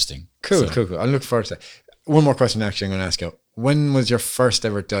it's interesting. Cool. I look forward to that. One more question actually I'm going to ask you. When was your first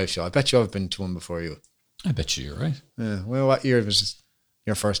ever dive show? I bet you I've been to one before you. I bet you're right. Yeah. Well, what year was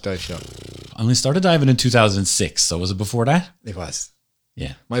your first dive show? I only started diving in 2006. So was it before that? It was.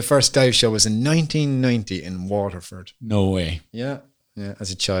 Yeah. My first dive show was in 1990 in Waterford. No way. Yeah,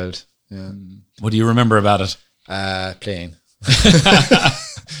 as a child. Yeah. What do you remember about it? Playing.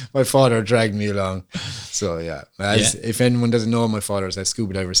 My father dragged me along. So yeah. If anyone doesn't know, my father was a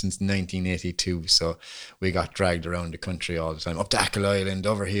scuba diver since 1982. So we got dragged around the country all the time. Up to Achill Island,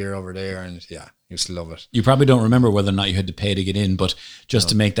 over here, over there. And yeah, used to love it. You probably don't remember whether or not you had to pay to get in, but just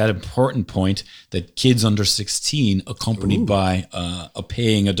to make that important point that kids under 16 accompanied by a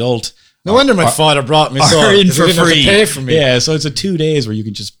paying adult. No wonder my father brought me are in for free. Pay for me. Yeah, so it's a 2 days where you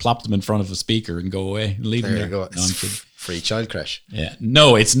can just plop them in front of a speaker and go away and leave them there. There you go. No, I'm kidding. Free child crash. Yeah.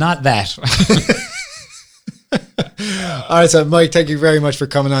 No, it's not that. All right, so Mike, thank you very much for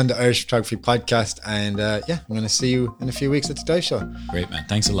coming on the Irish Photography Podcast. And I'm going to see you in a few weeks at the dive show. Great, man.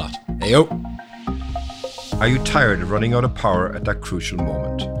 Thanks a lot. Hey, yo. Are you tired of running out of power at that crucial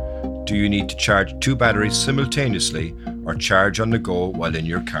moment? Do you need to charge 2 batteries simultaneously or charge on the go while in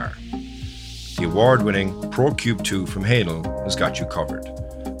your car? The award-winning ProCube 2 from Hainel has got you covered.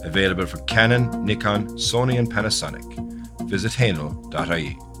 Available for Canon, Nikon, Sony and Panasonic. Visit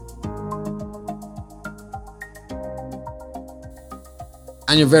hainel.ie.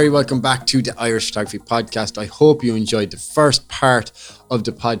 And you're very welcome back to the Irish Photography Podcast. I hope you enjoyed the first part of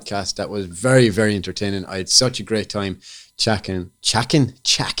the podcast. That was very, very entertaining. I had such a great time chatting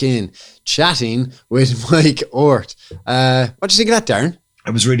with Mike Ort. What did you think of that, Darren?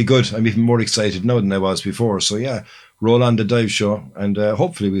 It was really good. I'm even more excited now than I was before. So yeah, roll on the dive show and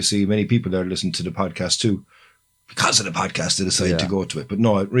hopefully we'll see many people there listen to the podcast too. Because of the podcast, they decided to go to it. But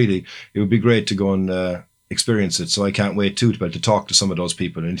no, it would be great to go and experience it. So I can't wait too to be able to talk to some of those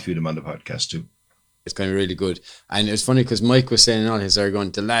people and interview them on the podcast too. it's going to be really good. And it's funny because Mike was saying all his, they're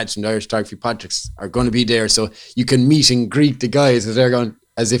going, the lads from the Irish Photography Podcasts are going to be there, so you can meet and greet the guys as they're going,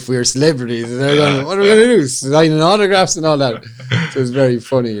 as if we were celebrities, and they're going, what are we going to do? Signing autographs and all that. So it's very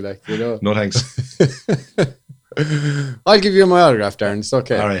funny, like, you know. No thanks. I'll give you my autograph, Darren. It's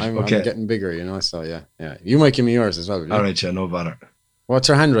okay. All right, I'm getting bigger, you know. So yeah. You might give me yours as well. All right, yeah, no bother. What's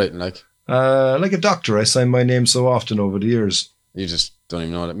your handwriting like? Like a doctor. I sign my name so often over the years. You just don't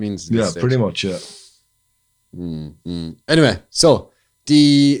even know what it means. Yeah, pretty much. Yeah. Anyway, so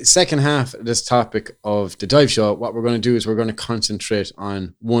the second half of this topic of the dive show, what we're going to do is we're going to concentrate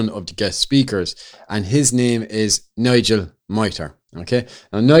on one of the guest speakers, and his name is Nigel Mitre. Okay,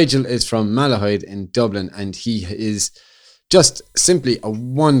 now Nigel is from Malahide in Dublin, and he is just simply a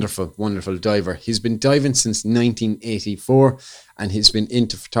wonderful, wonderful diver. He's been diving since 1984, and he's been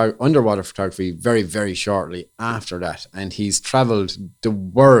into underwater photography very, very shortly after that. And he's traveled the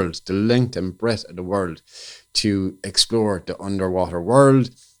world, the length and breadth of the world, to explore the underwater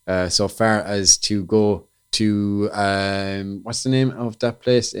world, so far as to go to, what's the name of that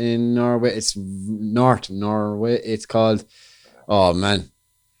place in Norway? It's North Norway. It's called, oh man,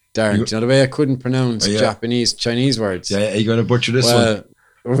 Darren, do you know the way I couldn't pronounce Japanese, Chinese words? Yeah, are you going to butcher this one?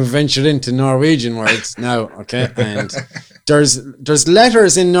 We've ventured into Norwegian words now, okay? And there's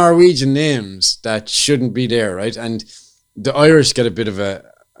letters in Norwegian names that shouldn't be there, right? And the Irish get a bit of a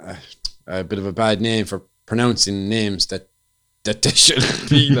bad name for pronouncing names that they shouldn't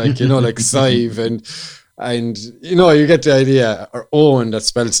be, like, you know, like Sive and you know, you get the idea. Or Owen, that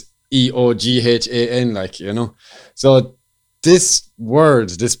spells Eoghan, like, you know. So this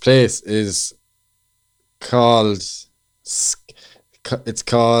place is called, it's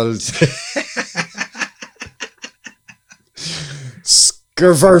called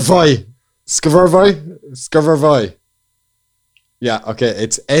Skvervoy. Yeah, okay,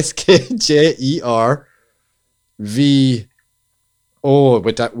 it's SKJERVO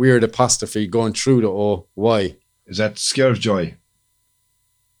with that weird apostrophe going through the OY. Is that Skervjoy?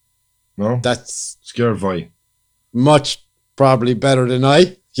 No? That's Skervoy. Much probably better than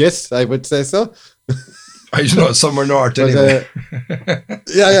I. Yes, I would say so. I just know somewhere north anyway.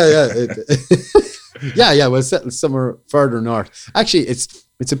 Yeah. Well, settled somewhere further north. Actually,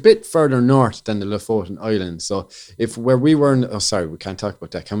 it's a bit further north than the Lofoten Islands. So if where we were in, oh sorry, we can't talk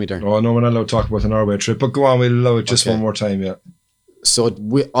about that, can we, Darren? Oh no, we're not allowed to talk about the Norway trip. But go on, we'll allow it just one more time. Yeah. So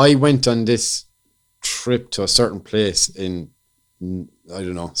I went on this trip to a certain place in, I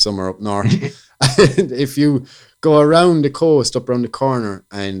don't know, somewhere up north. And if you go around the coast, up around the corner,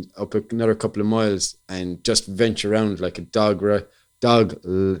 and up another couple of miles, and just venture around like a dog leg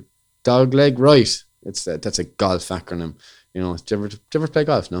right. That's a golf acronym. You know, do you ever play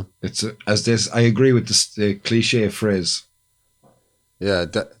golf? No. It's I agree with the cliche phrase. Yeah,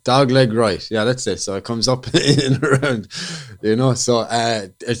 dog leg right. Yeah, that's it. So it comes up in and around, you know. So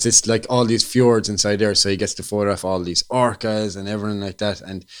it's just like all these fjords inside there. So he gets to photograph all these orcas and everything like that.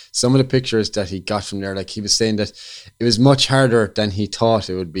 And some of the pictures that he got from there, like he was saying that it was much harder than he thought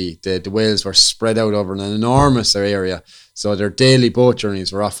it would be. The whales were spread out over an enormous area. So their daily boat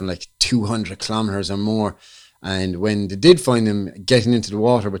journeys were often like 200 kilometers or more. And when they did find them, getting into the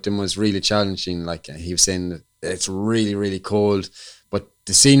water with them was really challenging. Like he was saying that it's really, really cold, but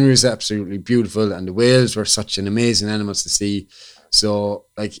the scenery was absolutely beautiful, and the whales were such an amazing animals to see. So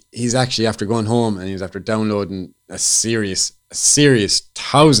like he's actually, after going home, and he was after downloading a serious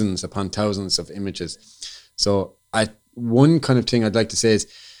thousands upon thousands of images. So one kind of thing I'd like to say is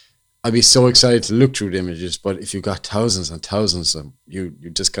I'd be so excited to look through the images, but if you got thousands and thousands of them, you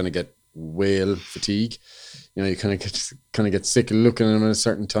just kind of get whale fatigue. You know, you kind of get sick of looking at them at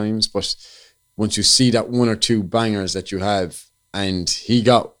certain times. But once you see that one or two bangers that you have, and he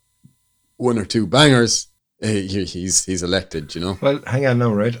got one or two bangers, he's elected, you know. Well, hang on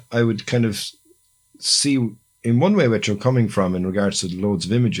now, right? I would kind of see in one way what you're coming from in regards to the loads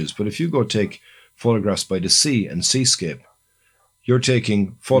of images. But if you go take photographs by the sea and seascape, you're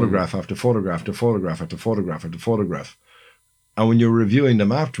taking photograph after photograph after photograph after photograph after photograph. And when you're reviewing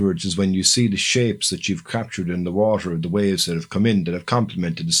them afterwards is when you see the shapes that you've captured in the water, the waves that have come in, that have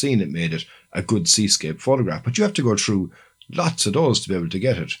complemented the scene that made it a good seascape photograph. But you have to go through lots of those to be able to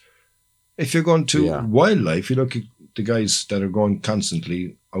get it. If you're going to wildlife, you look at the guys that are going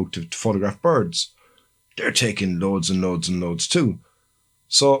constantly out to photograph birds. They're taking loads and loads and loads too.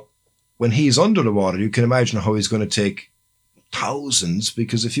 So when he's under the water, you can imagine how he's going to take thousands,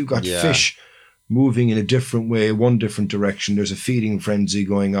 because if you've got fish moving in a different way, one different direction, there's a feeding frenzy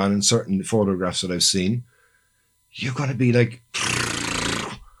going on in certain photographs that I've seen, you're going to be like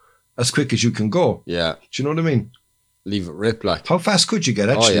as quick as you can go. Yeah. Do you know what I mean? leave it rip like. How fast could you get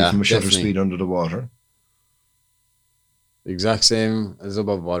actually from a shutter definitely. speed under the water? Exact same as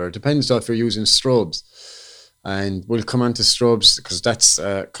above water. It depends though if you're using strobes. And we'll come on to strobes because that's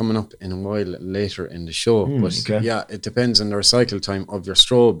coming up in a while later in the show. But yeah, it depends on the recycle time of your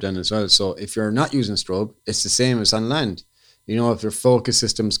strobe then as well. So if you're not using strobe, it's the same as on land. You know, if your focus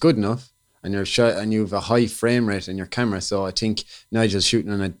system's good enough and and you have a high frame rate in your camera. So I think Nigel's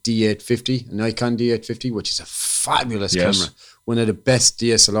shooting on a D850, a Nikon D850, which is a fabulous camera. One of the best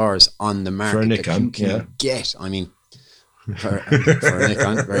DSLRs on the market for a Nikon, that you can get. I mean, for a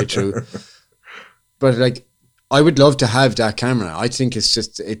Nikon, very true. But like, I would love to have that camera. I think it's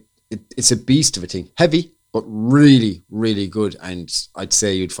just it's a beast of a thing. Heavy, but really, really good. And I'd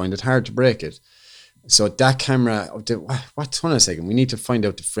say you'd find it hard to break it. So that camera, what's on a second? We need to find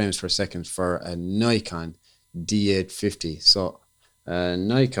out the frames per second for a Nikon D850. So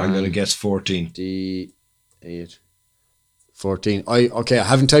Nikon. I'm going to guess 14. D8 14. I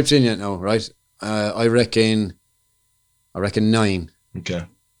haven't typed in yet now, right? I reckon 9. Okay.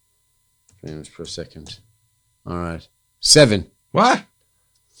 Frames per second. All right. 7. What?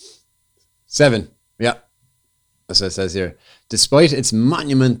 7. Yeah. That's what it says here. Despite its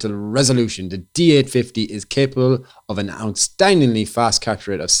monumental resolution, the D850 is capable of an outstandingly fast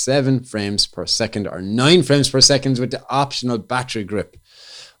capture rate of 7 frames per second or 9 frames per second with the optional battery grip.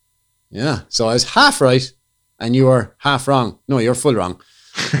 Yeah. So I was half right and you were half wrong. No, you're full wrong.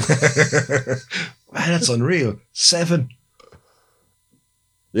 Man, that's unreal. 7.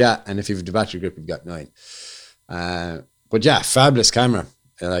 Yeah. And if you've the battery grip, you've got 9. But yeah, fabulous camera.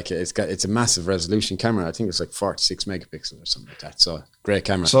 Like it's a massive resolution camera. I think it's like 46 megapixels or something like that. So great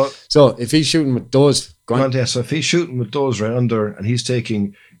camera. So if he's shooting with those, so if he's shooting with those right under, and he's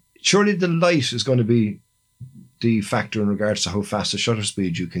taking, surely the light is going to be the factor in regards to how fast a shutter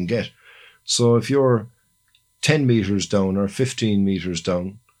speed you can get. So if you're 10 meters down or 15 meters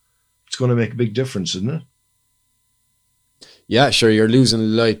down, it's going to make a big difference, isn't it? Yeah, sure. You're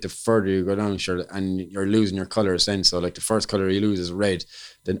losing light the further you go down, sure, and you're losing your colors then. So, like the first color you lose is red,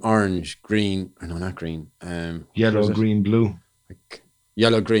 then orange, green, or no, not green. Yellow, green, blue. Like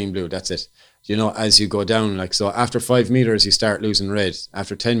yellow, green, blue. That's it. You know, as you go down, like so, after 5 meters you start losing red.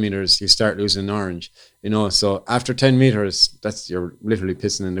 After 10 meters you start losing orange. You know, so after 10 meters, you're literally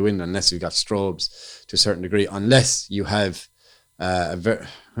pissing in the wind unless you've got strobes to a certain degree. Unless you have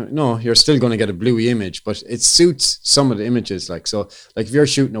no, you're still going to get a bluey image, but it suits some of the images. Like so, like if you're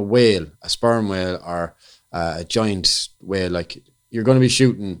shooting a whale, a sperm whale, or a giant whale, like you're going to be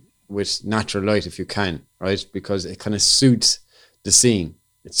shooting with natural light if you can, right? Because it kind of suits the scene,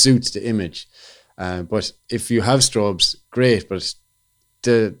 it suits the image. But if you have strobes, great. But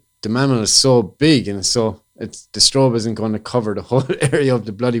the mammal is so big, and the strobe isn't going to cover the whole area of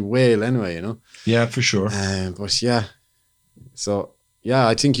the bloody whale anyway, you know. Yeah, for sure. But yeah. So yeah,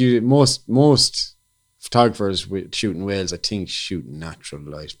 I think most photographers with shooting whales, I think shoot natural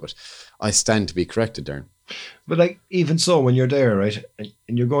light, but I stand to be corrected there. But like even so, when you're there, right, and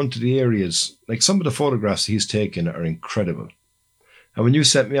you're going to the areas, like some of the photographs he's taken are incredible. And when you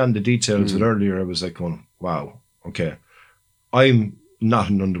sent me on the details of it earlier, I was like going, wow, okay. I'm not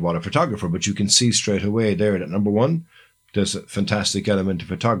an underwater photographer, but you can see straight away there that number one, there's a fantastic element of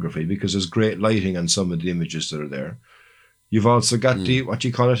photography because there's great lighting on some of the images that are there. You've also got the, what do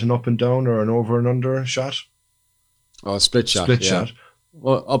you call it, an up and down or an over and under shot? Oh, split shot. Split shot.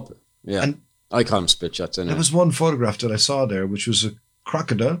 Well, up, yeah. And I call them split shots. Anyway. There was one photograph that I saw there, which was a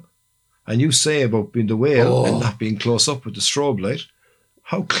crocodile. And you say about being the whale and not being close up with the strobe light.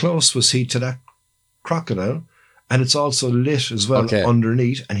 How close was he to that crocodile? And it's also lit as well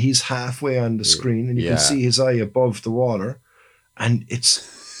underneath. And he's halfway on the screen. And you can see his eye above the water. And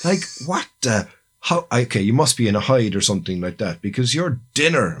it's like, what the... How? Okay, you must be in a hide or something like that because you're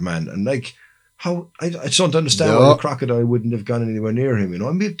dinner, man. And like, how? I just don't understand why the crocodile wouldn't have gone anywhere near him. You know,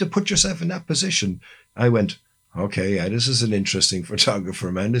 I mean, to put yourself in that position. I went, okay, yeah, this is an interesting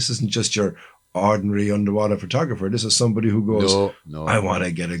photographer, man. This isn't just your ordinary underwater photographer. This is somebody who goes, I want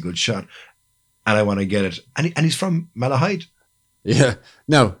to get a good shot, and I want to get it. And he's from Malahide. Yeah.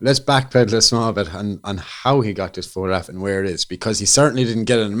 Now, let's backpedal a small bit on how he got this photograph and where it is, because he certainly didn't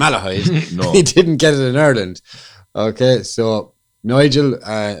get it in Malahide. No. He didn't get it in Ireland. Okay, so Nigel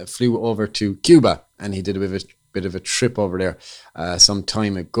flew over to Cuba and he did a bit of a trip over there some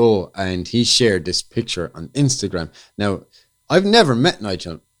time ago, and he shared this picture on Instagram. Now, I've never met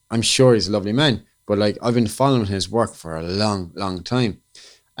Nigel. I'm sure he's a lovely man, but like I've been following his work for a long, long time.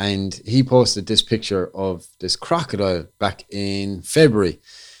 And he posted this picture of this crocodile back in February,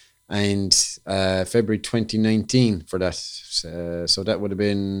 and February 2019 for that. So that would have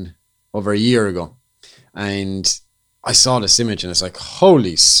been over a year ago. And I saw this image and it's like,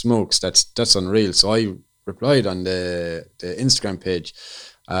 holy smokes, that's unreal. So I replied on the Instagram page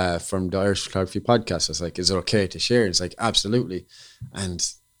from the Irish Photography Podcast. I was like, is it okay to share? It's like, absolutely. And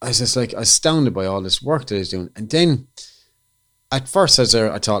I was just like astounded by all this work that he's doing. And then at first I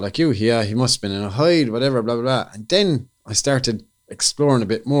thought like you, yeah, he must have been in a hide, whatever, blah, blah, blah. And then I started exploring a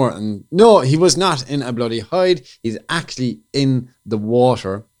bit more, and no, he was not in a bloody hide. He's actually in the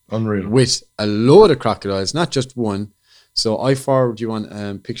water. Unreal. With a load of crocodiles, not just one. So I forward you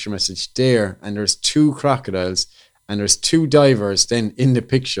on picture message there, and there's 2 crocodiles, and there's 2 divers then in the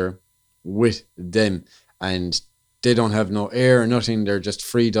picture with them, and they don't have no air or nothing. They're just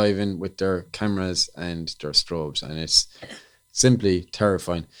free diving with their cameras and their strobes, and it's simply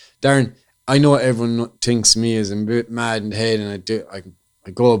terrifying. Darren, I know everyone thinks me as a bit mad in the head, and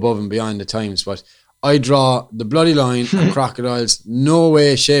I go above and beyond the times, but I draw the bloody line of crocodiles. No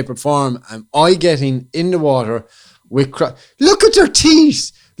way, shape or form am I getting in the water with look at their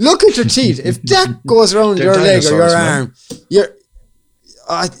teeth. Look at their teeth. If that goes around your leg or your arm,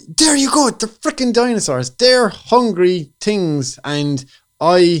 there you go. They're freaking dinosaurs. They're hungry things, and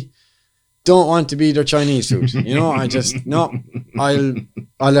I don't want to be their Chinese food. You know, I just no.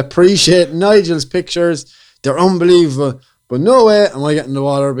 I'll appreciate Nigel's pictures. They're unbelievable, but no way am I getting in the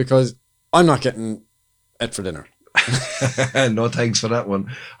water, because I'm not getting it for dinner. No thanks for that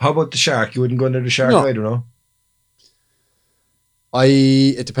one. How about the shark? You wouldn't go near the shark either, no?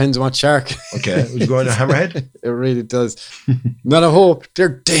 It depends on what shark. Okay, would you go into hammerhead? It really does. Not a hope. They're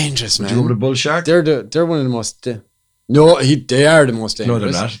dangerous, man. Would you go with a bull shark? They're one of the most. They are the most dangerous. No,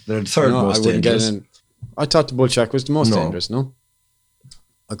 they're not. They're the third most dangerous. I thought the bull shark was the most dangerous. No,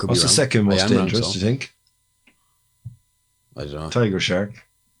 I could be wrong. What's the second most dangerous? Do you think? I don't know. Tiger shark.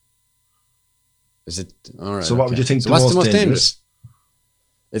 Is it all right? So what would you think? What's the most dangerous?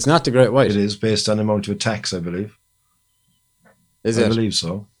 It's not the great white. It is, based on the amount of attacks, I believe. Is it? I believe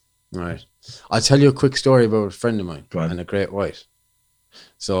so. All right. I'll tell you a quick story about a friend of mine and a great white.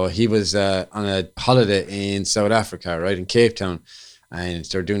 So he was on a holiday in South Africa, right, in Cape Town, and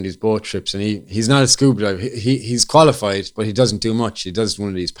they're doing these boat trips, and he's not a scuba diver. He's qualified, but he doesn't do much. He does one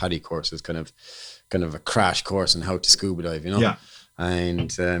of these paddy courses, kind of a crash course on how to scuba dive, you know? Yeah.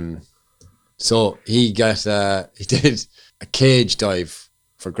 And so he did a cage dive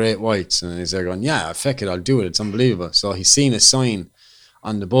for great whites, and he's there going, yeah, feck it, I'll do it. It's unbelievable. So he's seen a sign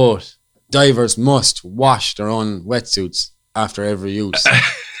on the boat: divers must wash their own wetsuits after every use.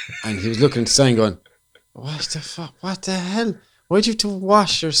 And he was looking at the sign going, what the fuck? What the hell? Why'd you have to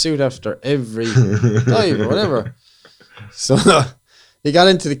wash your suit after every dive or whatever? So he got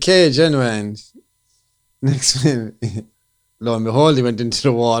into the cage anyway, and next thing, lo and behold, he went into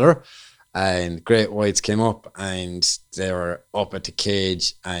the water, and great whites came up, and they were up at the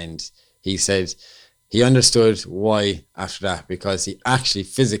cage, and he said he understood why after that, because he actually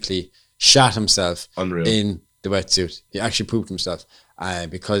physically shat himself in the wetsuit. He actually pooped himself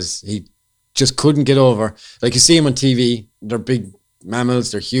because he just couldn't get over. Like, you see him on TV, they're big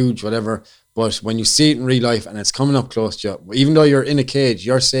mammals, they're huge, whatever, but when you see it in real life and it's coming up close to you, even though you're in a cage,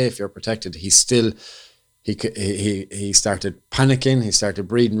 you're safe, you're protected, he started panicking. He started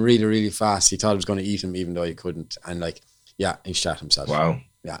breathing really, really fast. He thought it was going to eat him, even though he couldn't. And he shot himself. Wow.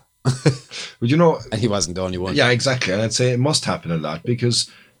 Yeah. But you know, and he wasn't the only one. Yeah, exactly. And I'd say it must happen a lot, because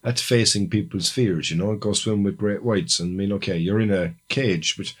that's facing people's fears. You know, go swim with great whites, and I mean, okay, you're in a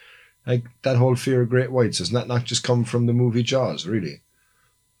cage, but like that whole fear of great whites, doesn't that not just come from the movie Jaws? Really?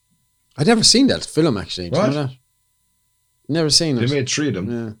 I'd never seen that film, actually. Do you know that? Never seen it. They made 3 of them.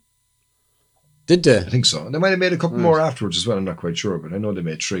 Yeah. Did they? I think so. And they might have made a couple more afterwards as well. I'm not quite sure, but I know they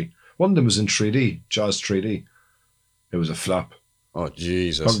made 3. One of them was in 3D, Jaws 3D. It was a flop. Oh,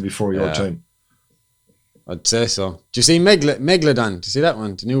 Jesus. Probably before your time. I'd say so. Do you see Megalodon? Do you see that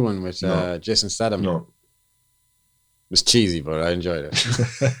one? The new one with Jason Statham? No. It was cheesy, but I enjoyed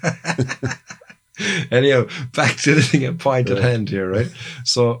it. Anyhow, back to the thing at point at hand here, right?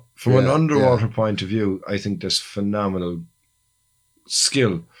 So from an underwater point of view, I think there's phenomenal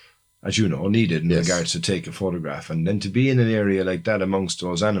skill, as you know, needed in regards to take a photograph, and then to be in an area like that amongst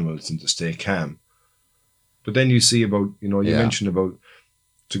those animals and to stay calm. But then you see about, you mentioned about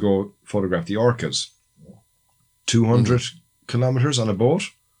to go photograph the orcas. 200 kilometers on a boat?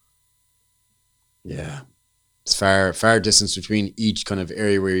 Yeah. It's far distance between each kind of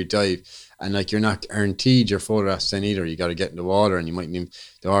area where you dive. And you're not guaranteed your photographs then either. You got to get in the water, and the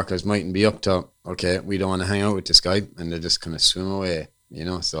orcas mightn't be up to, okay, we don't want to hang out with this guy, and they just kind of swim away,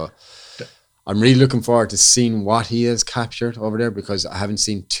 So I'm really looking forward to seeing what he has captured over there, because I haven't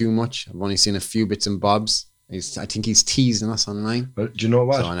seen too much. I've only seen a few bits and bobs. I think he's teasing us online. But do you know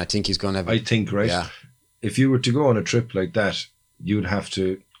what? And I think he's going to have... I think, right? Yeah. if you were to go on a trip like that, you'd have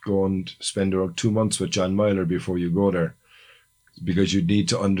to go and spend around 2 months with John Myler before you go there, because you'd need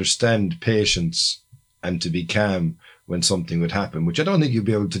to understand patience and to be calm when something would happen, which I don't think you'd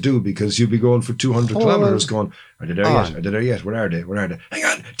be able to do, because you'd be going for 200 kilometers going, are they there yet? Are they there yet? Where are they? Where are they? Hang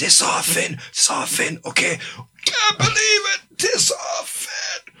on, this off Finn. Okay, can't believe it. This off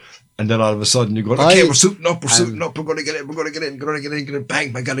Finn. And then all of a sudden you go, okay, we're suiting up. We're going to get in.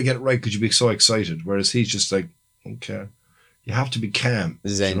 Bang, I got to get it right, because you'd be so excited. Whereas he's just like, okay, you have to be calm.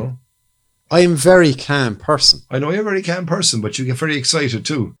 Zen. You know? I am a very calm person. I know you're a very calm person, but you get very excited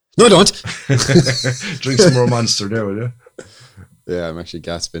too. No, I don't. Drink some more Monster there, will you? Yeah, I'm actually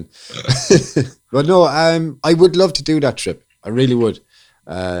gasping. But no, I would love to do that trip. I really would.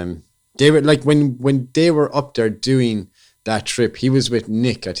 They were like when they were up there doing that trip, he was with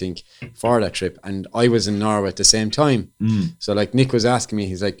Nick, I think, for that trip, and I was in Norway at the same time. So like Nick was asking me,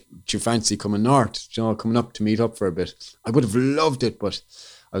 he's like, do you fancy coming north? You know, coming up to meet up for a bit? I would have loved it, but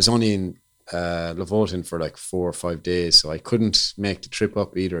I was only in Lofoten for like 4 or 5 days, so I couldn't make the trip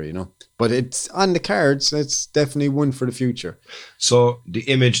up either, you know. But it's on the cards. It's definitely one for the future. So the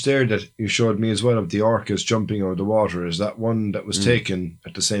image there that you showed me as well of the orcas jumping out of the water, is that one that was taken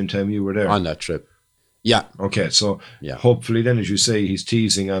at the same time you were there? On that trip. Yeah. Okay, so hopefully then, as you say, he's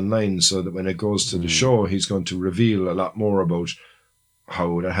teasing online so that when it goes to the show, he's going to reveal a lot more about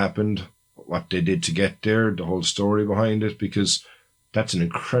how that happened, what they did to get there, the whole story behind it, because that's an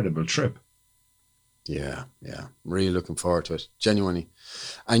incredible trip. Yeah. I'm really looking forward to it, genuinely.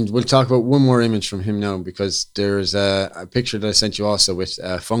 And we'll talk about one more image from him now, because there's a picture that I sent you also with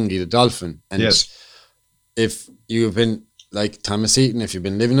Fungi the dolphin. And if you've been like Thomas Eaton, if you've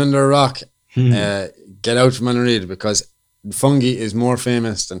been living under a rock, get out from underneath, because Fungi is more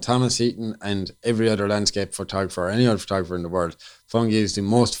famous than Thomas Eaton and every other landscape photographer or any other photographer in the world. Fungi is the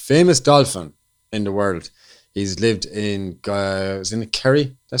most famous dolphin in the world. He's lived in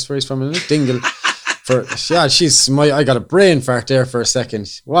Kerry, that's where he's from, isn't it? Dingle. I got a brain fart there for a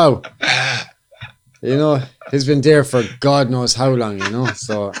second. Wow. You know, he's been there for God knows how long, you know.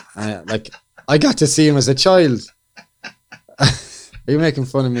 So, I got to see him as a child. Are you making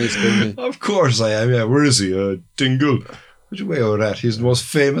fun of me, Spoonie? Of course I am, yeah. Where is he? Dingle. What'd you way out of that? He's the most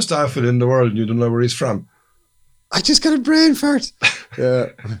famous dolphin in the world and you don't know where he's from. I just got a brain fart. Yeah,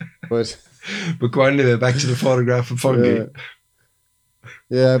 but go on, anyway, back to the photograph of Fungi.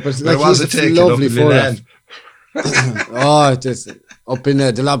 Yeah, but where was it taken? Lovely photograph. Just up in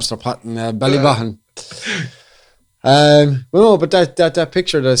the lobster pot in Ballybohan. But that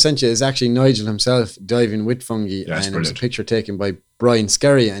picture that I sent you is actually Nigel himself diving with Fungi, and it was a picture taken by Brian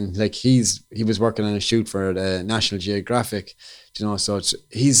Skerry, and like he was working on a shoot for the National Geographic, you know. So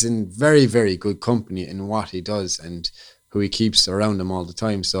he's in very, very good company in what he does and who he keeps around him all the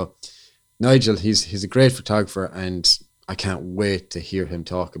time. So Nigel, he's a great photographer, and I can't wait to hear him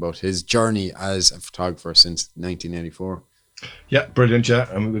talk about his journey as a photographer since 1984. Yeah, brilliant, yeah.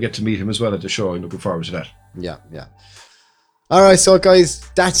 And we'll get to meet him as well at the show. I'm looking forward to that. Yeah. All right, so guys,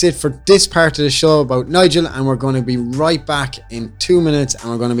 that's it for this part of the show about Nigel, and we're going to be right back in 2 minutes,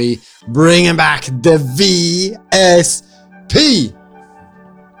 and we're going to be bringing back the VSP.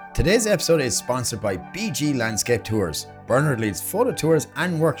 Today's episode is sponsored by BG Landscape Tours. Bernard leads photo tours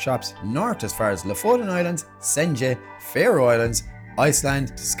and workshops north as far as Lofoten Islands, Senja, Faroe Islands,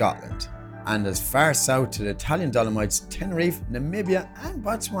 Iceland to Scotland, and as far south to the Italian Dolomites, Tenerife, Namibia and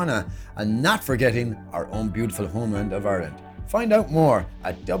Botswana, and not forgetting our own beautiful homeland of Ireland. Find out more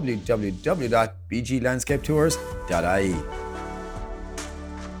at www.bglandscapetours.ie.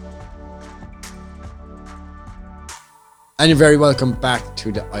 And you're very welcome back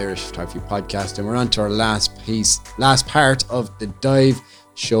to the Irish Photography Podcast, and we're on to our last part of the Dive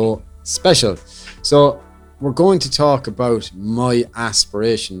Show special. So we're going to talk about my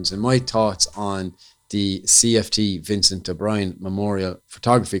aspirations and my thoughts on the CFT Vincent O'Brien Memorial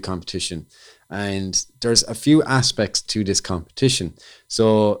Photography Competition. And there's a few aspects to this competition.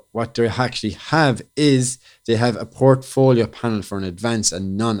 So what they actually have is they have a portfolio panel for an advanced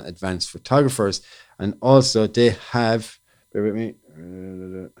and non-advanced photographers. And also they have, bear with me,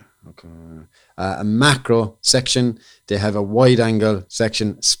 a macro section. They have a wide angle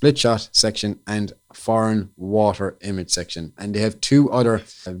section, split shot section, and foreign water image section. And they have 2 other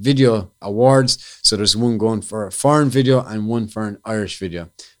video awards. So there's one going for a foreign video and one for an Irish video.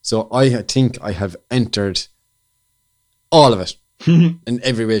 So I think I have entered all of it in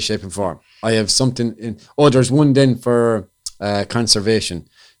every way, shape and form. I have something in, there's one then for conservation.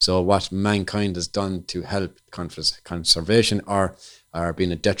 So what mankind has done to help conservation or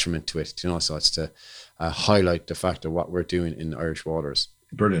being a detriment to it, you know. So it's to highlight the fact of what we're doing in Irish waters.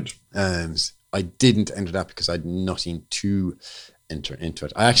 Brilliant. I didn't enter that because I had nothing to enter into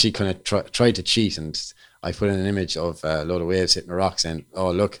it. I actually kind of tried to cheat, and I put in an image of a load of waves hitting the rocks and,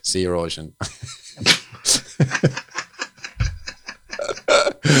 oh, look, sea erosion.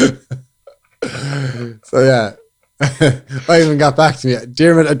 So yeah, I even got back to me,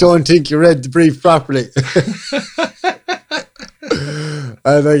 Dermot, I don't think you read the brief properly.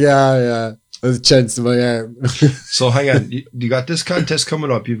 I was like, yeah, there's a chance to my arm. So hang on, you got this contest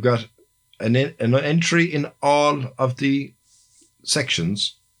coming up. You've got an entry in all of the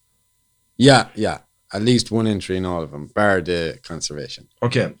sections. Yeah, at least one entry in all of them, bar the conservation.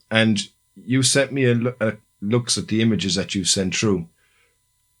 Okay, and you sent me a looks at the images that you've sent through.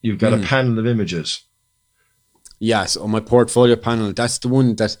 You've got a panel of images. Yes, on my portfolio panel, that's the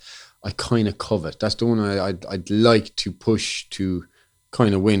one that I kind of covet. That's the one I'd like to push to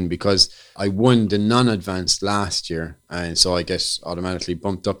kind of win, because I won the non-advanced last year, and so I guess automatically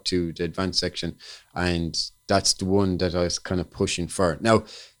bumped up to the advanced section, and that's the one that I was kind of pushing for. Now,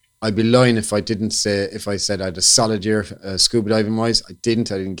 I'd be lying if I said I had a solid year scuba diving wise. I didn't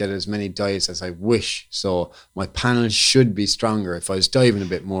get as many dives as I wish. So my panel should be stronger if I was diving a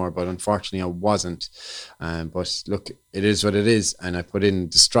bit more, but unfortunately I wasn't. But look, it is what it is. And I put in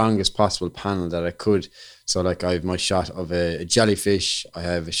the strongest possible panel that I could. So like I have my shot of a jellyfish. I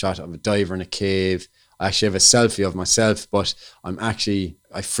have a shot of a diver in a cave. I actually have a selfie of myself, but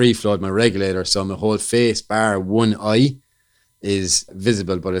I free flowed my regulator. So my whole face bar one eye is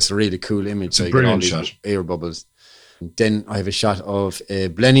visible, but it's a really cool image. It's so a brilliant you get all these shot. air bubbles. And then I have a shot of a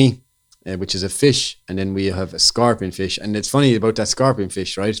blenny, which is a fish, and then we have a scorpion fish. And it's funny about that scorpion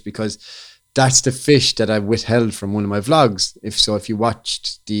fish, right? Because that's the fish that I withheld from one of my vlogs. If you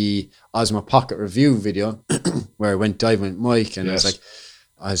watched the Osmo Pocket review video where I went diving with Mike, and yes.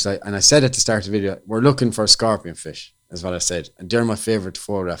 I was like, and I said at the start of the video, we're looking for a scorpion fish, is what I said. And they're my favorite to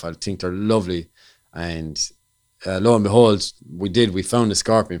photograph. I think they're lovely. And lo and behold, we found a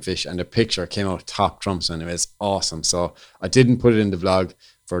scorpion fish, and the picture came out top trumps, and it was awesome. So I didn't put it in the vlog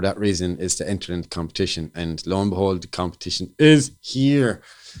for that reason, is to enter in the competition. And lo and behold, the competition is here.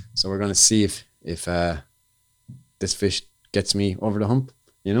 So we're going to see if this fish gets me over the hump,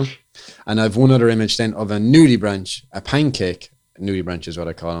 you know. And I've one other image then of a nudie branch, a pancake nudie branch is what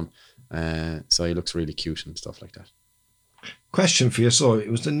I call him. So he looks really cute and stuff like that. Question for you. So it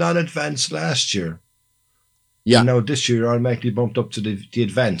was the non-advanced last year. Yeah. And now this year you're automatically bumped up to the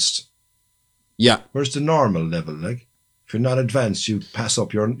advanced. Yeah. Where's the normal level? Like, if you're not advanced, you pass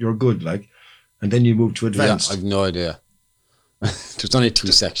up. You're good. Like, and then you move to advanced. Yeah, I've no idea. There's only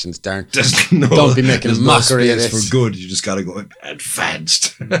two sections, darn. Don't be making a mockery of this. For good, you just got to go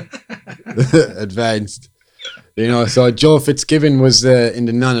advanced. Advanced. You know, so Joe Fitzgibbon was in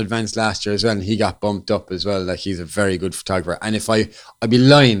the non-advanced last year as well, and he got bumped up as well. Like, he's a very good photographer. And if I'd be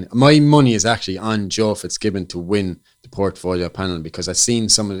lying, my money is actually on Joe Fitzgibbon to win the portfolio panel, because I've seen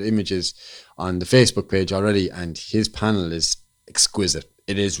some of the images on the Facebook page already, and his panel is exquisite.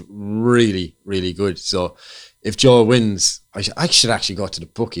 It is really, really good. So if Joe wins, I should actually go to the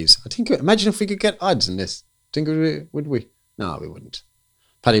bookies. Imagine if we could get odds in this. Would we? No, we wouldn't.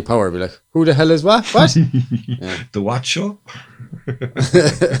 Paddy Power would be like, who the hell is what? What? Yeah. The what show?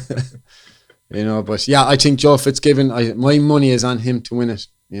 You know, but yeah, I think Joe Fitzgibbon, my money is on him to win it,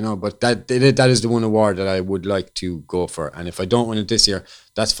 you know, but that is the one award that I would like to go for. And if I don't win it this year,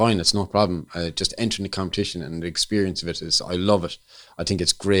 that's fine. It's no problem. Just entering the competition and the experience of it I love it. I think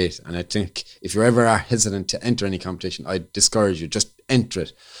it's great. And I think if you ever are hesitant to enter any competition, I discourage you, just enter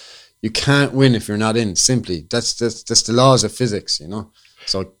it. You can't win if you're not in, simply. That's the laws of physics, you know.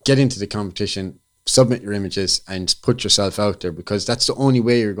 So get into the competition, submit your images, and put yourself out there, because that's the only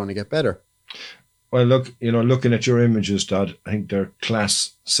way you're going to get better. Well, look, looking at your images, Dad, I think they're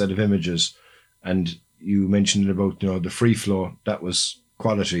class set of images. And you mentioned about, the free flow. That was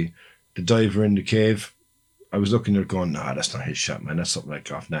quality. The diver in the cave, I was looking at it going, nah, that's not his shot, man. That's something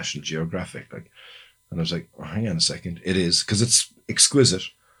like off National Geographic. And I was like, oh, hang on a second. It is, because it's exquisite.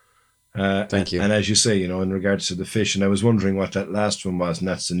 Thank you. And as you say, in regards to the fish, and I was wondering what that last one was, and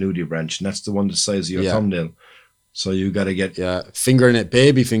that's the nudie branch, and that's the one the size of your thumbnail. So you got to get fingernail,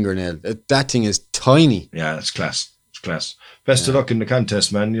 baby fingernail. That thing is tiny. Yeah, it's class. It's class. Best of luck in the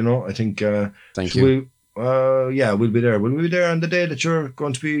contest, man. I think. Thank you. We'll be there. Will we be there on the day that you're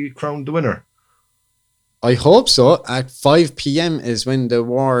going to be crowned the winner? I hope so. At 5 p.m. is when the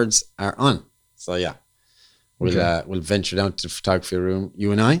awards are on. So yeah, we'll venture down to the photography room,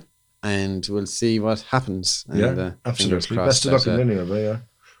 you and I. And we'll see what happens. And, absolutely. Best of luck in anyway,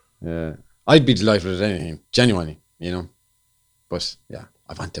 yeah. I'd be delighted with anything, genuinely, But yeah,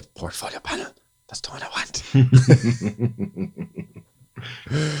 I want the portfolio panel. That's the one I want.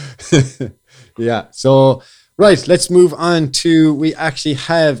 Yeah. So, right, let's move on to, we actually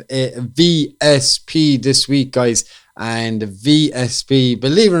have a VSP this week, guys. And the VSP,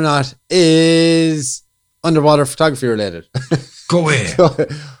 believe it or not, is underwater photography related. Go away. So,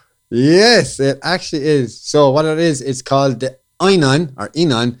 yes, it actually is. So what it is, it's called the Enon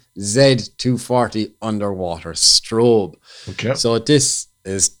Z240 underwater strobe. Okay. So this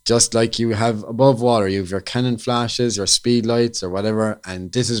is just like you have above water. You have your Canon flashes, your speed lights or whatever.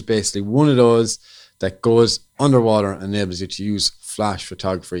 And this is basically one of those that goes underwater and enables you to use flash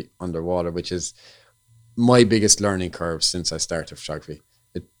photography underwater, which is my biggest learning curve since I started photography.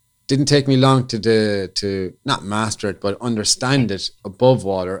 It didn't take me long to not master it, but understand it above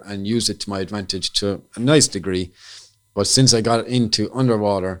water and use it to my advantage to a nice degree. But since I got into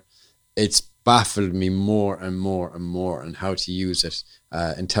underwater, it's baffled me more and more and more on how to use it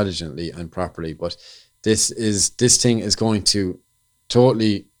intelligently and properly. But this thing is going to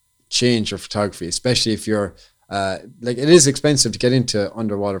totally change your photography, especially if you're like, it is expensive to get into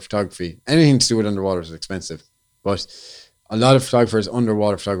underwater photography. Anything to do with underwater is expensive, but a lot of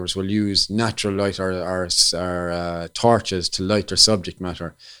underwater photographers will use natural light or torches to light their subject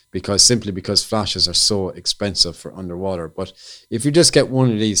matter, because flashes are so expensive for underwater. But if you just get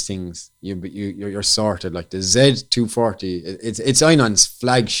one of these things, you're sorted. Like the Z240, it's Einon's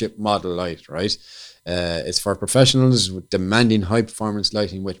flagship model light, right? It's for professionals with demanding high performance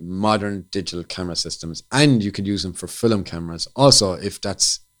lighting with modern digital camera systems, and you could use them for film cameras also if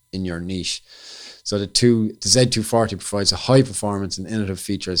that's in your niche. So the Z240 provides a high performance and innovative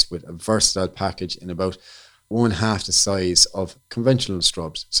features with a versatile package in about 1/2 the size of conventional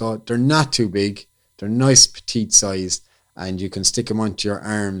strobes. So they're not too big, they're nice petite size, and you can stick them onto your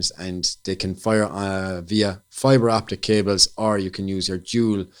arms and they can fire via fiber optic cables, or you can use your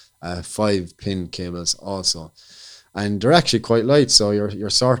dual 5-pin cables also. And they're actually quite light, so you're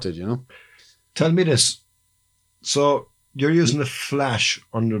sorted, you know. Tell me this. So you're using a flash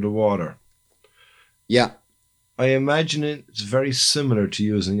under the water. Yeah. I imagine it's very similar to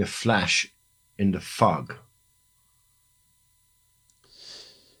using a flash in the fog.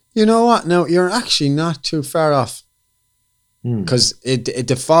 You know what? No, you're actually not too far off. Because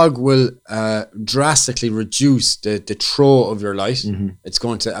the fog will drastically reduce the throw of your light. Mm-hmm. It's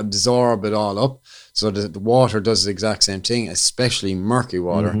going to absorb it all up. So the water does the exact same thing, especially murky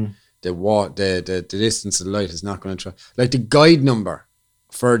water. Mm-hmm. The distance of the light is not going to like the guide number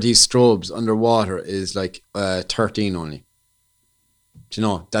for these strobes underwater is like 13 only. Do you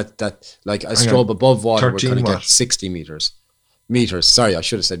know that like a strobe above water we're going to get 60 meters. Sorry, I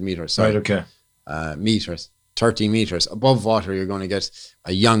should have said meters. Sorry. Right, okay. Meters. 30 meters above water, you're going to get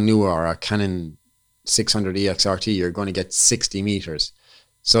a Yongnuo or a Canon 600 EXRT. You're going to get 60 meters.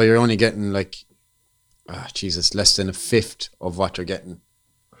 So you're only getting like, less than a fifth of what you're getting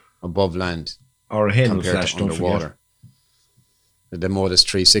above land. Or a Hainel flash, don't forget. The Modus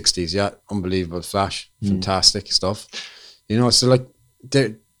 360s, yeah, unbelievable flash, fantastic stuff. You know, so like,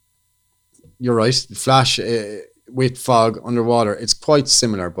 you're right. Flash with fog underwater, it's quite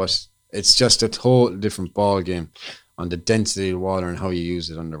similar, but it's just a total different ball game on the density of water and how you use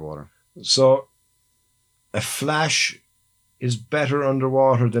it underwater. So a flash is better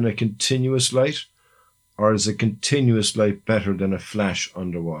underwater than a continuous light, or is a continuous light better than a flash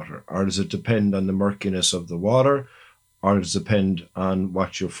underwater? Or does it depend on the murkiness of the water, or does it depend on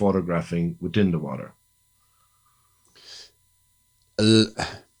what you're photographing within the water?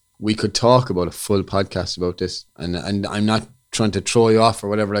 We could talk about a full podcast about this, and I'm not trying to throw you off or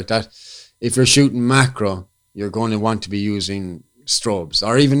whatever like that. If you're shooting macro, you're going to want to be using strobes,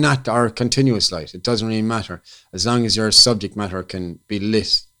 or even not, or continuous light. It doesn't really matter as long as your subject matter can be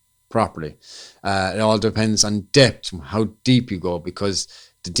lit properly. It all depends on depth, how deep you go, because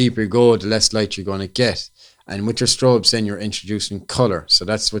the deeper you go, the less light you're going to get. And with your strobes, then you're introducing color. So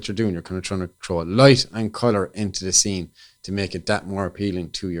that's what you're doing. You're kind of trying to throw light and color into the scene to make it that more appealing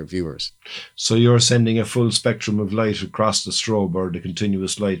to your viewers. So you're sending a full spectrum of light across the strobe or the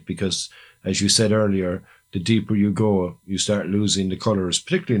continuous light, because, as you said earlier, the deeper you go, you start losing the colors,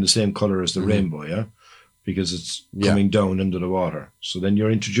 particularly in the same color as the rainbow, yeah? Because it's coming down into the water. So then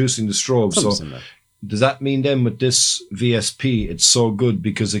you're introducing the strobe. So does that mean then with this VSP, it's so good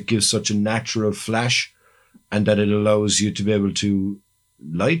because it gives such a natural flash, and that it allows you to be able to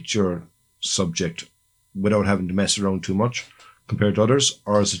light your subject without having to mess around too much compared to others?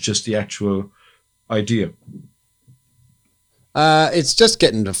 Or is it just the actual idea? It's just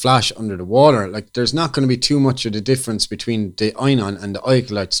getting the flash under the water. Like, there's not going to be too much of the difference between the Einon and the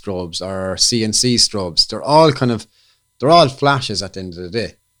Icolite strobes or CNC strobes. They're all flashes at the end of the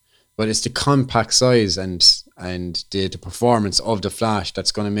day. But it's the compact size and and the performance of the flash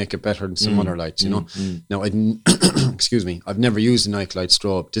that's going to make it better than some other lights, you know. Now, excuse me, I've never used a night light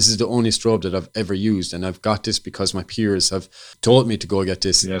strobe. This is the only strobe that I've ever used, and I've got this because my peers have told me to go get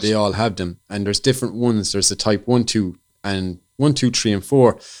this. Yes. They all have them, and there's different ones. There's the type 1, 2, and 1, 2, 3, and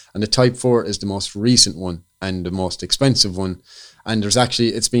 4, and the type 4 is the most recent one and the most expensive one. And there's actually,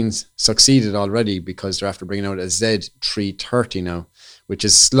 it's been succeeded already because they're after bringing out a Z330 now, which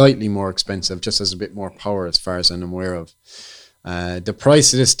is slightly more expensive, just has a bit more power as far as I'm aware of. The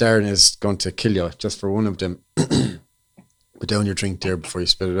price of this, Darren, is going to kill you just for one of them. Put down your drink there before you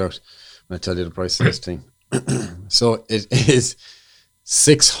spit it out when I tell you the price of this thing. So it is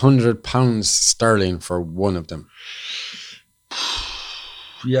 £600 sterling for one of them.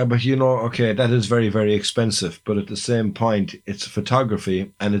 Yeah, but you know, okay, that is very, very expensive. But at the same point, it's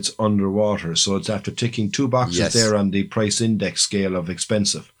photography and it's underwater. So it's after ticking 2 boxes there on the price index scale of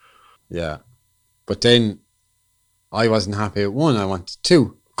expensive. Yeah. But then I wasn't happy with 1. I wanted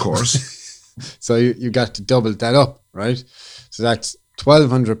 2. Of course. So you got to double that up, right? So that's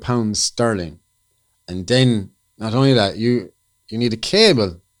 £1,200 sterling. And then not only that, you need a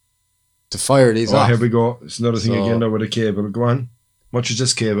cable to fire these off. Here we go. It's another thing again now with a cable. Go on. Much is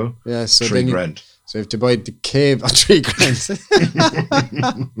this cable? Yeah, so $3,000. So you have to buy the cable,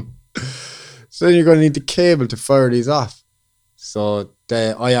 $3,000. So then you're going to need the cable to fire these off. So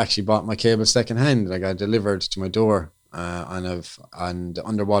I actually bought my cable secondhand. I got it delivered to my door on the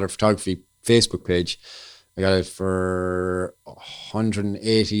Underwater Photography Facebook page. I got it for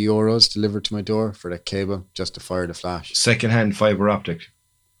 €180 delivered to my door for that cable just to fire the flash. Secondhand fiber optic?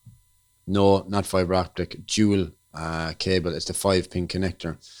 No, not fiber optic, dual cable. It's the 5-pin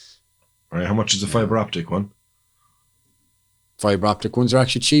connector. All right, how much is the fiber optic one? Fiber optic ones are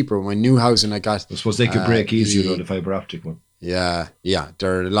actually cheaper. My new housing I got. I suppose they could break easier though, the fiber optic one. Yeah,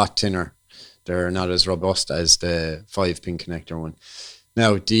 they're a lot thinner. They're not as robust as the 5-pin connector one.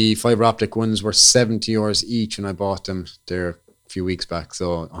 Now, the fiber optic ones were €70 each when I bought them there a few weeks back,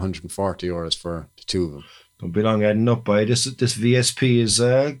 so €140 for the 2 of them. Don't be long adding up by this VSP is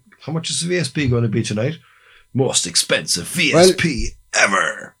how much is the VSP going to be tonight? Most expensive VSP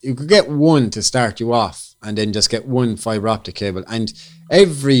ever. You could get 1 to start you off and then just get 1 fiber optic cable, and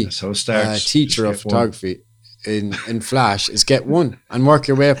every teacher of photography in Flash is get 1 and work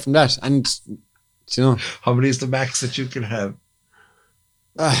your way up from that. And you know, how many is the max that you can have?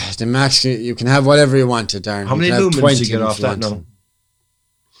 The max, you can have whatever you want to, Darren. How many lumens do you get off that now?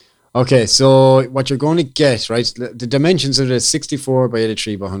 Okay, so what you're going to get, right, the dimensions of it is 64 by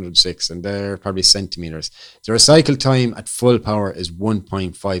 83 by 106, and they're probably centimeters. The recycle time at full power is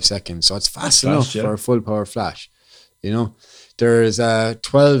 1.5 seconds, so it's fast enough for a full power flash. You know, there's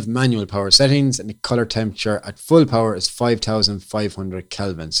 12 manual power settings, and the color temperature at full power is 5,500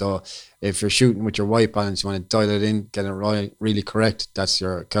 Kelvin. So if you're shooting with your white balance, you want to dial it in, get it really correct. That's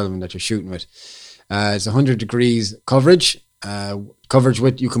your Kelvin that you're shooting with. It's 100 degrees coverage. Coverage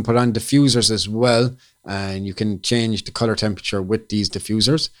width, you can put on diffusers as well, and you can change the color temperature with these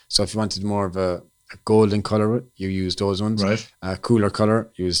diffusers. So if you wanted more of a golden color, you use those ones. Right. Cooler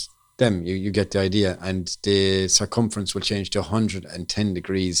color, use them. You get the idea. And the circumference will change to 110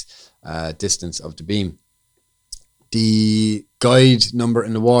 degrees distance of the beam. The guide number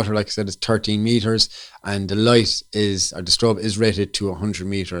in the water, like I said, is 13 meters, and the strobe is rated to 100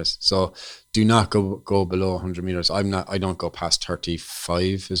 meters. So do not go below 100 meters. I don't go past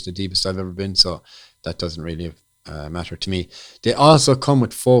 35 is the deepest I've ever been, so that doesn't really matter to me. They also come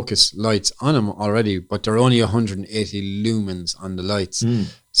with focus lights on them already, but they're only 180 lumens on the lights.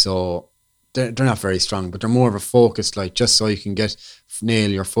 So they're not very strong, but they're more of a focused light, just so you can nail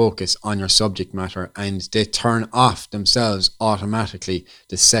your focus on your subject matter, and they turn off themselves automatically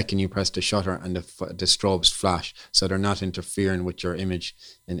the second you press the shutter and the strobes flash, so they're not interfering with your image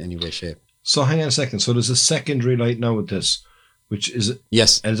in any way, shape. So hang on a second. So there's a secondary light now with this, which is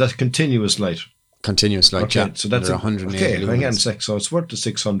yes, and is that continuous light? Continuous light, okay, yeah. So that's 180 okay. lumens. Hang on a sec. So it's worth the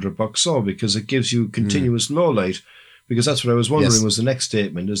 $600, so because it gives you continuous low light. Because that's what I was wondering was the next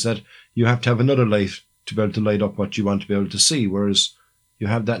statement, is that you have to have another light to be able to light up what you want to be able to see, whereas you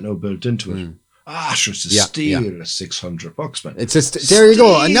have that now built into it. Sure, it's a steal. It's $600, man. It's there you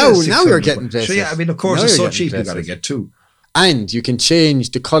go. And now you're getting places. So yeah, I mean, of course, it's so cheap. You got to get 2. And you can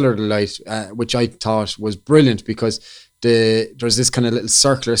change the color of the light, which I thought was brilliant, because there's this kind of little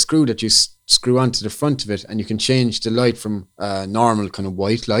circular screw that you screw onto the front of it, and you can change the light from normal kind of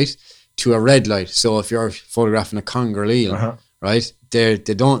white light to a red light. So if you're photographing a conger eel, right, they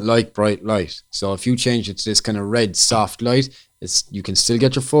don't like bright light. So if you change it to this kind of red soft light, you can still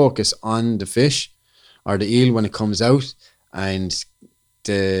get your focus on the fish or the eel when it comes out, and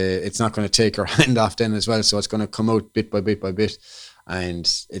it's not going to take your hand off then as well. So it's going to come out bit by bit by bit, and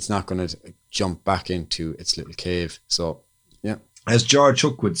it's not going to jump back into its little cave. So, yeah. As George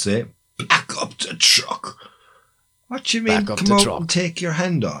Hook would say, back up the truck. What do you mean, come out and take your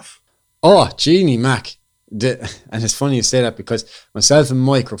hand off? Oh, Jeannie Mac. And it's funny you say that, because myself and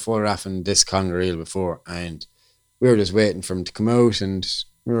Mike were photographing this conger eel before, and we were just waiting for him to come out, and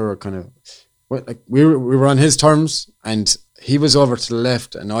we were kind of, we were on his terms, and he was over to the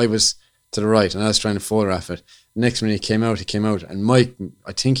left and I was to the right, and I was trying to photograph it. Next minute he came out, and Mike,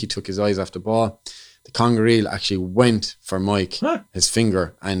 I think he took his eyes off the ball. The conger eel actually went for Mike, his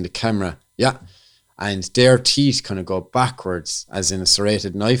finger and the camera. Yeah. And their teeth kind of go backwards, as in a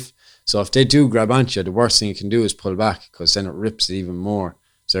serrated knife. So if they do grab onto you, the worst thing you can do is pull back, because then it rips it even more.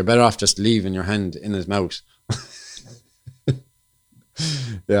 So you're better off just leaving your hand in his mouth.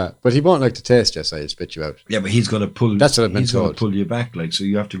 Yeah, but he won't like to taste you, so he'll spit you out. Yeah, but he's going to pull. That's what I've been told. He's going to pull you back, like, so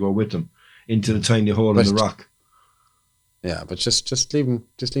you have to go with him into the tiny hole in the rock. Yeah, but just leave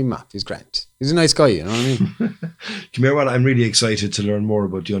him off. He's grand. He's a nice guy, you know what I mean? Come here, man. I'm really excited to learn more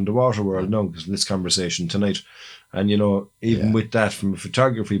about the underwater world now, because of this conversation tonight. And, you know, even with that, from a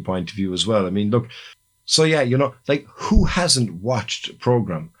photography point of view as well. I mean, look, so yeah, you know, like, who hasn't watched a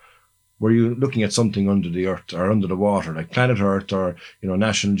program where you're looking at something under the earth or under the water, like Planet Earth or, you know,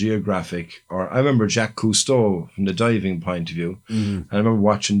 National Geographic, or I remember Jacques Cousteau from the diving point of view. And I remember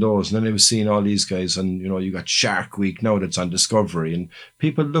watching those, and then I was seeing all these guys, and, you know, you got Shark Week now that's on Discovery, and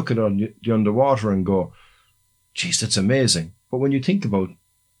people look at the underwater and go, geez, that's amazing. But when you think about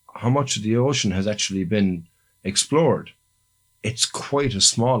how much of the ocean has actually been explored, it's quite a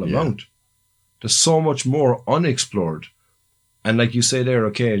small amount. There's so much more unexplored. And like you say there,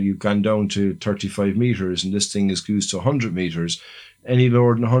 okay, you've gone down to 35 meters and this thing is goes to 100 meters. Any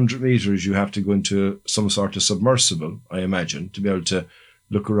lower than 100 meters, you have to go into some sort of submersible, I imagine, to be able to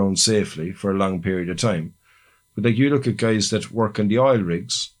look around safely for a long period of time. But like, you look at guys that work on the oil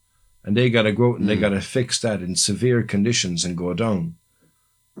rigs, and they got to go out and they got to fix that in severe conditions and go down.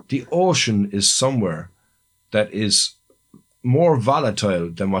 The ocean is somewhere that is more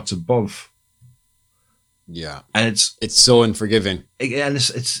volatile than what's above. Yeah, and it's so unforgiving, and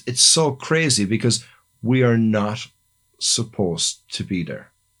it's so crazy, because we are not supposed to be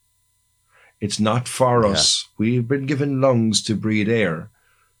there. It's not for us. We've been given lungs to breathe air,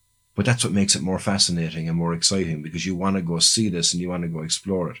 but that's what makes it more fascinating and more exciting, because you want to go see this and you want to go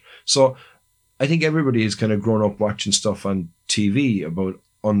explore it. So I think everybody has kind of grown up watching stuff on TV about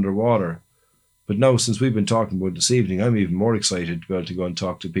underwater, but now, since we've been talking about it this evening, I'm even more excited to be able to go and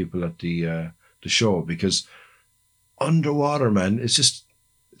talk to people at the show, because underwater, man, it's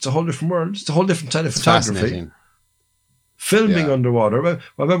a whole different world. It's a whole different type of photography. Filming underwater. I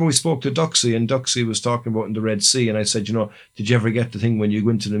remember we spoke to Duxie, and Duxie was talking about in the Red Sea, and I said, you know, did you ever get the thing when you go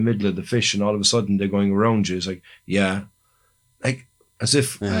into the middle of the fish and all of a sudden they're going around you? It's like, yeah. Like, as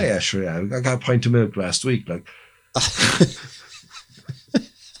if, sure, I got a pint of milk last week. Like,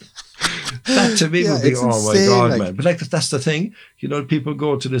 that to me would be, oh insane, my God, man. But like, that's the thing. You know, people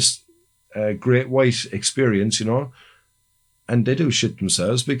go to this great white experience, you know, and they do shit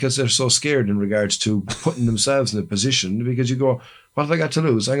themselves because they're so scared in regards to putting themselves in a position, because you go, what have I got to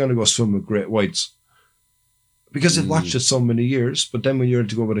lose? I'm going to go swim with great whites, because they've watched it so many years. But then when you're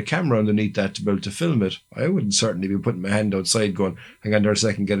to go with a camera underneath that to be able to film it, I wouldn't certainly be putting my hand outside going, hang on there a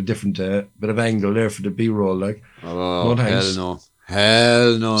second, get a different bit of angle there for the B-roll. Like, no thanks.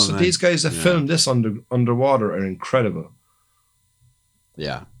 Hell no. So man. These guys that film this underwater are incredible.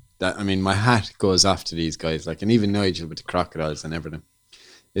 Yeah. I mean, my hat goes off to these guys, like, and even Nigel with the crocodiles and everything.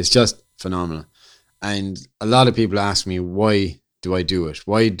 It's just phenomenal. And a lot of people ask me, why do I do it?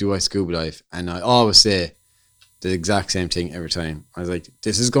 Why do I scuba dive? And I always say the exact same thing every time. I was like,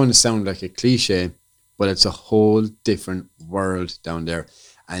 this is going to sound like a cliche, but it's a whole different world down there.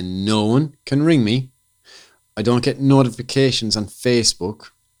 And no one can ring me. I don't get notifications on Facebook.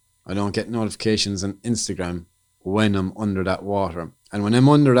 I don't get notifications on Instagram when I'm under that water. And when I'm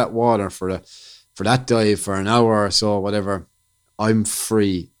under that water for that dive for an hour or so, whatever, I'm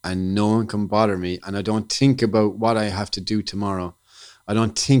free and no one can bother me. And I don't think about what I have to do tomorrow. I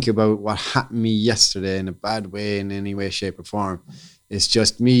don't think about what happened to me yesterday in a bad way, in any way, shape or form. It's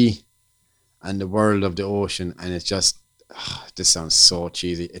just me and the world of the ocean. And it's just, this sounds so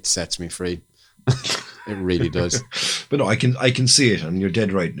cheesy. It sets me free. It really does. But no, I can see it, and you're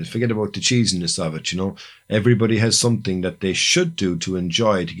dead right. Forget about the cheesiness of it, you know. Everybody has something that they should do to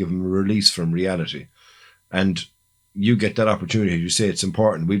enjoy, to give them a release from reality. And you get that opportunity. You say it's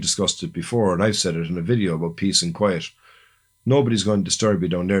important. We've discussed it before, and I've said it in a video about peace and quiet. Nobody's going to disturb you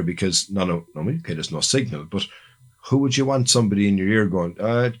down there, because okay, there's no signal, but who would you want somebody in your ear going,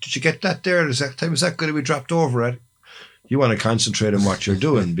 did you get that there? Is that time, is that going to be dropped over at? You want to concentrate on what you're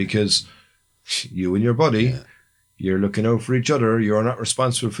doing because you and your buddy, you're looking out for each other. You're not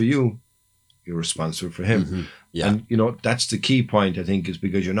responsible for you. You're responsible for him. Mm-hmm. Yeah. And, you know, that's the key point, I think, is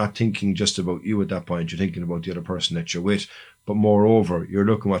because you're not thinking just about you at that point. You're thinking about the other person that you're with. But moreover, you're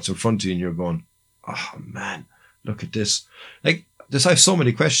looking what's in front of you and you're going, oh, man, look at this. Like, I have so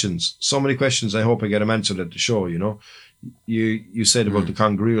many questions. I hope I get them answered at the show, you know. You said about the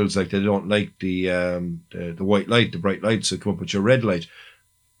congreels, like they don't like the white light, the bright lights that come up with your red light.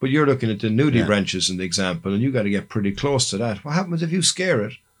 But you're looking at the nudie branches in the example, and you got to get pretty close to that. What happens if you scare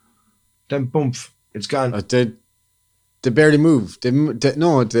it? Then bump, it's gone. They barely move. They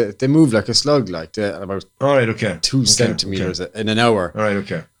move like a slug, like about all right, okay, 2 centimeters in an hour. All right,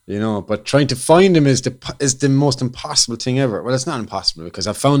 okay. You know, but trying to find them is the most impossible thing ever. Well, it's not impossible because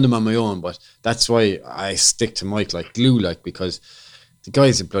I found them on my own, but that's why I stick to Mike like glue, like, because the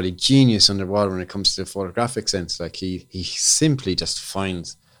guy's a bloody genius underwater when it comes to the photographic sense. Like he simply just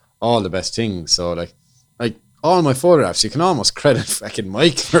finds all the best things. So like all my photographs, you can almost credit fucking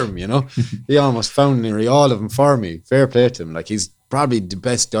Mike for them, you know. He almost found nearly all of them for me. Fair play to him. Like, he's probably the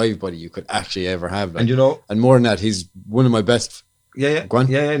best dive buddy you could actually ever have. Like, and you know, and more than that, he's one of my best. Yeah,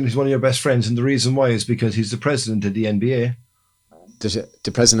 and he's one of your best friends. And the reason why is because he's the president of the NBA.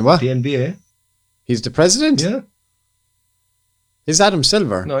 The president of what? The NBA. He's the president? Yeah. Is Adam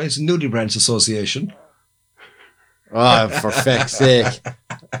Silver? No, it's Nudie Branch Association. Oh, for feck's sake.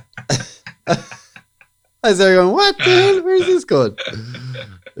 I was there going, what the hell? Where's this going?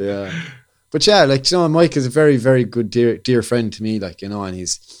 Yeah. But yeah, like, you know, Mike is a very, very good, dear friend to me, like, you know, and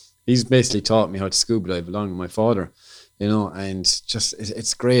he's basically taught me how to scuba dive along with my father, you know, and just,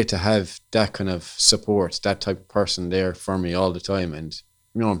 it's great to have that kind of support, that type of person there for me all the time. And,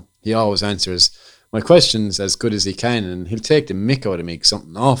 you know, he always answers my questions as good as he can, and he'll take the mick out of me,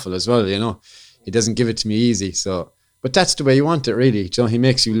 something awful as well, you know. He doesn't give it to me easy, so, but that's the way you want it, really. You know, he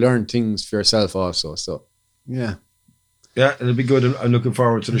makes you learn things for yourself also, so. Yeah, it'll be good. I'm looking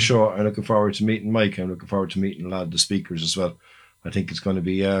forward to the show. I'm looking forward to meeting Mike. I'm looking forward to meeting a lot of the speakers as well. I think it's going to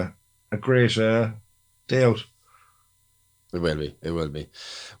be a great day out. It will be.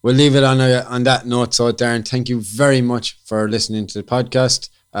 We'll leave it on that note. So, Darren, thank you very much for listening to the podcast.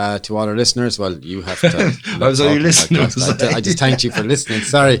 To all our listeners, well, you have to. I was only listening. I just thanked you for listening.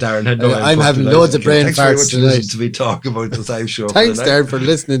 Sorry, Darren had no. I'm having loads of brain farts tonight. To be talking about the live show. Thanks, Darren, for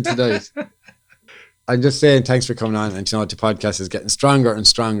listening tonight. I'm just saying thanks for coming on, and you know, the podcast is getting stronger and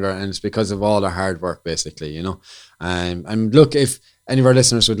stronger, and it's because of all our hard work, basically, you know. And look, if any of our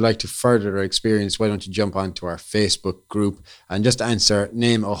listeners would like to further their experience, why don't you jump onto our Facebook group and just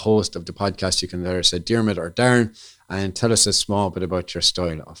name a host of the podcast. You can either say Dermot or Darren, and tell us a small bit about your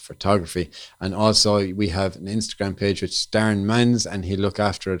style of photography. And also, we have an Instagram page, which is Darren Mans, and he'll look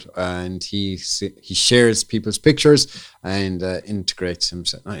after it, and he shares people's pictures and engage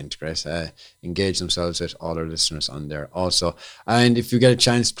themselves with all our listeners on there also. And if you get a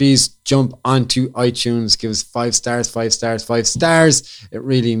chance, please jump onto iTunes, give us 5 stars, 5 stars, 5 stars. It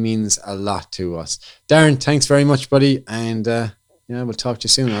really means a lot to us. Darren, thanks very much, buddy, and yeah, we'll talk to you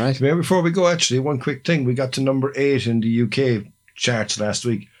soon, all right? Before we go, actually, one quick thing. We got to number 8 in the UK charts last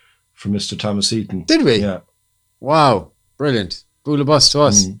week for Mr. Thomas Eaton. Did we? Yeah. Wow. Brilliant. Boola bus to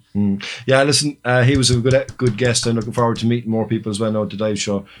us. Yeah, listen, he was a good guest. I'm looking forward to meeting more people as well now at the dive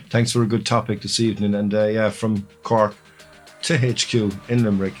show. Thanks for a good topic this evening. And yeah, from Cork to HQ in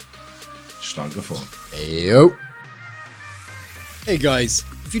Limerick, Stronger phone. Heyo. Hey guys,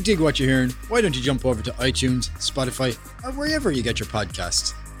 if you dig what you're hearing, why don't you jump over to iTunes, Spotify, or wherever you get your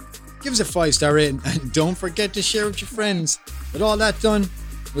podcasts. Give us a 5-star rating and don't forget to share with your friends. With all that done,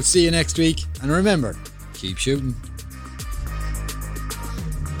 we'll see you next week. And remember, keep shooting.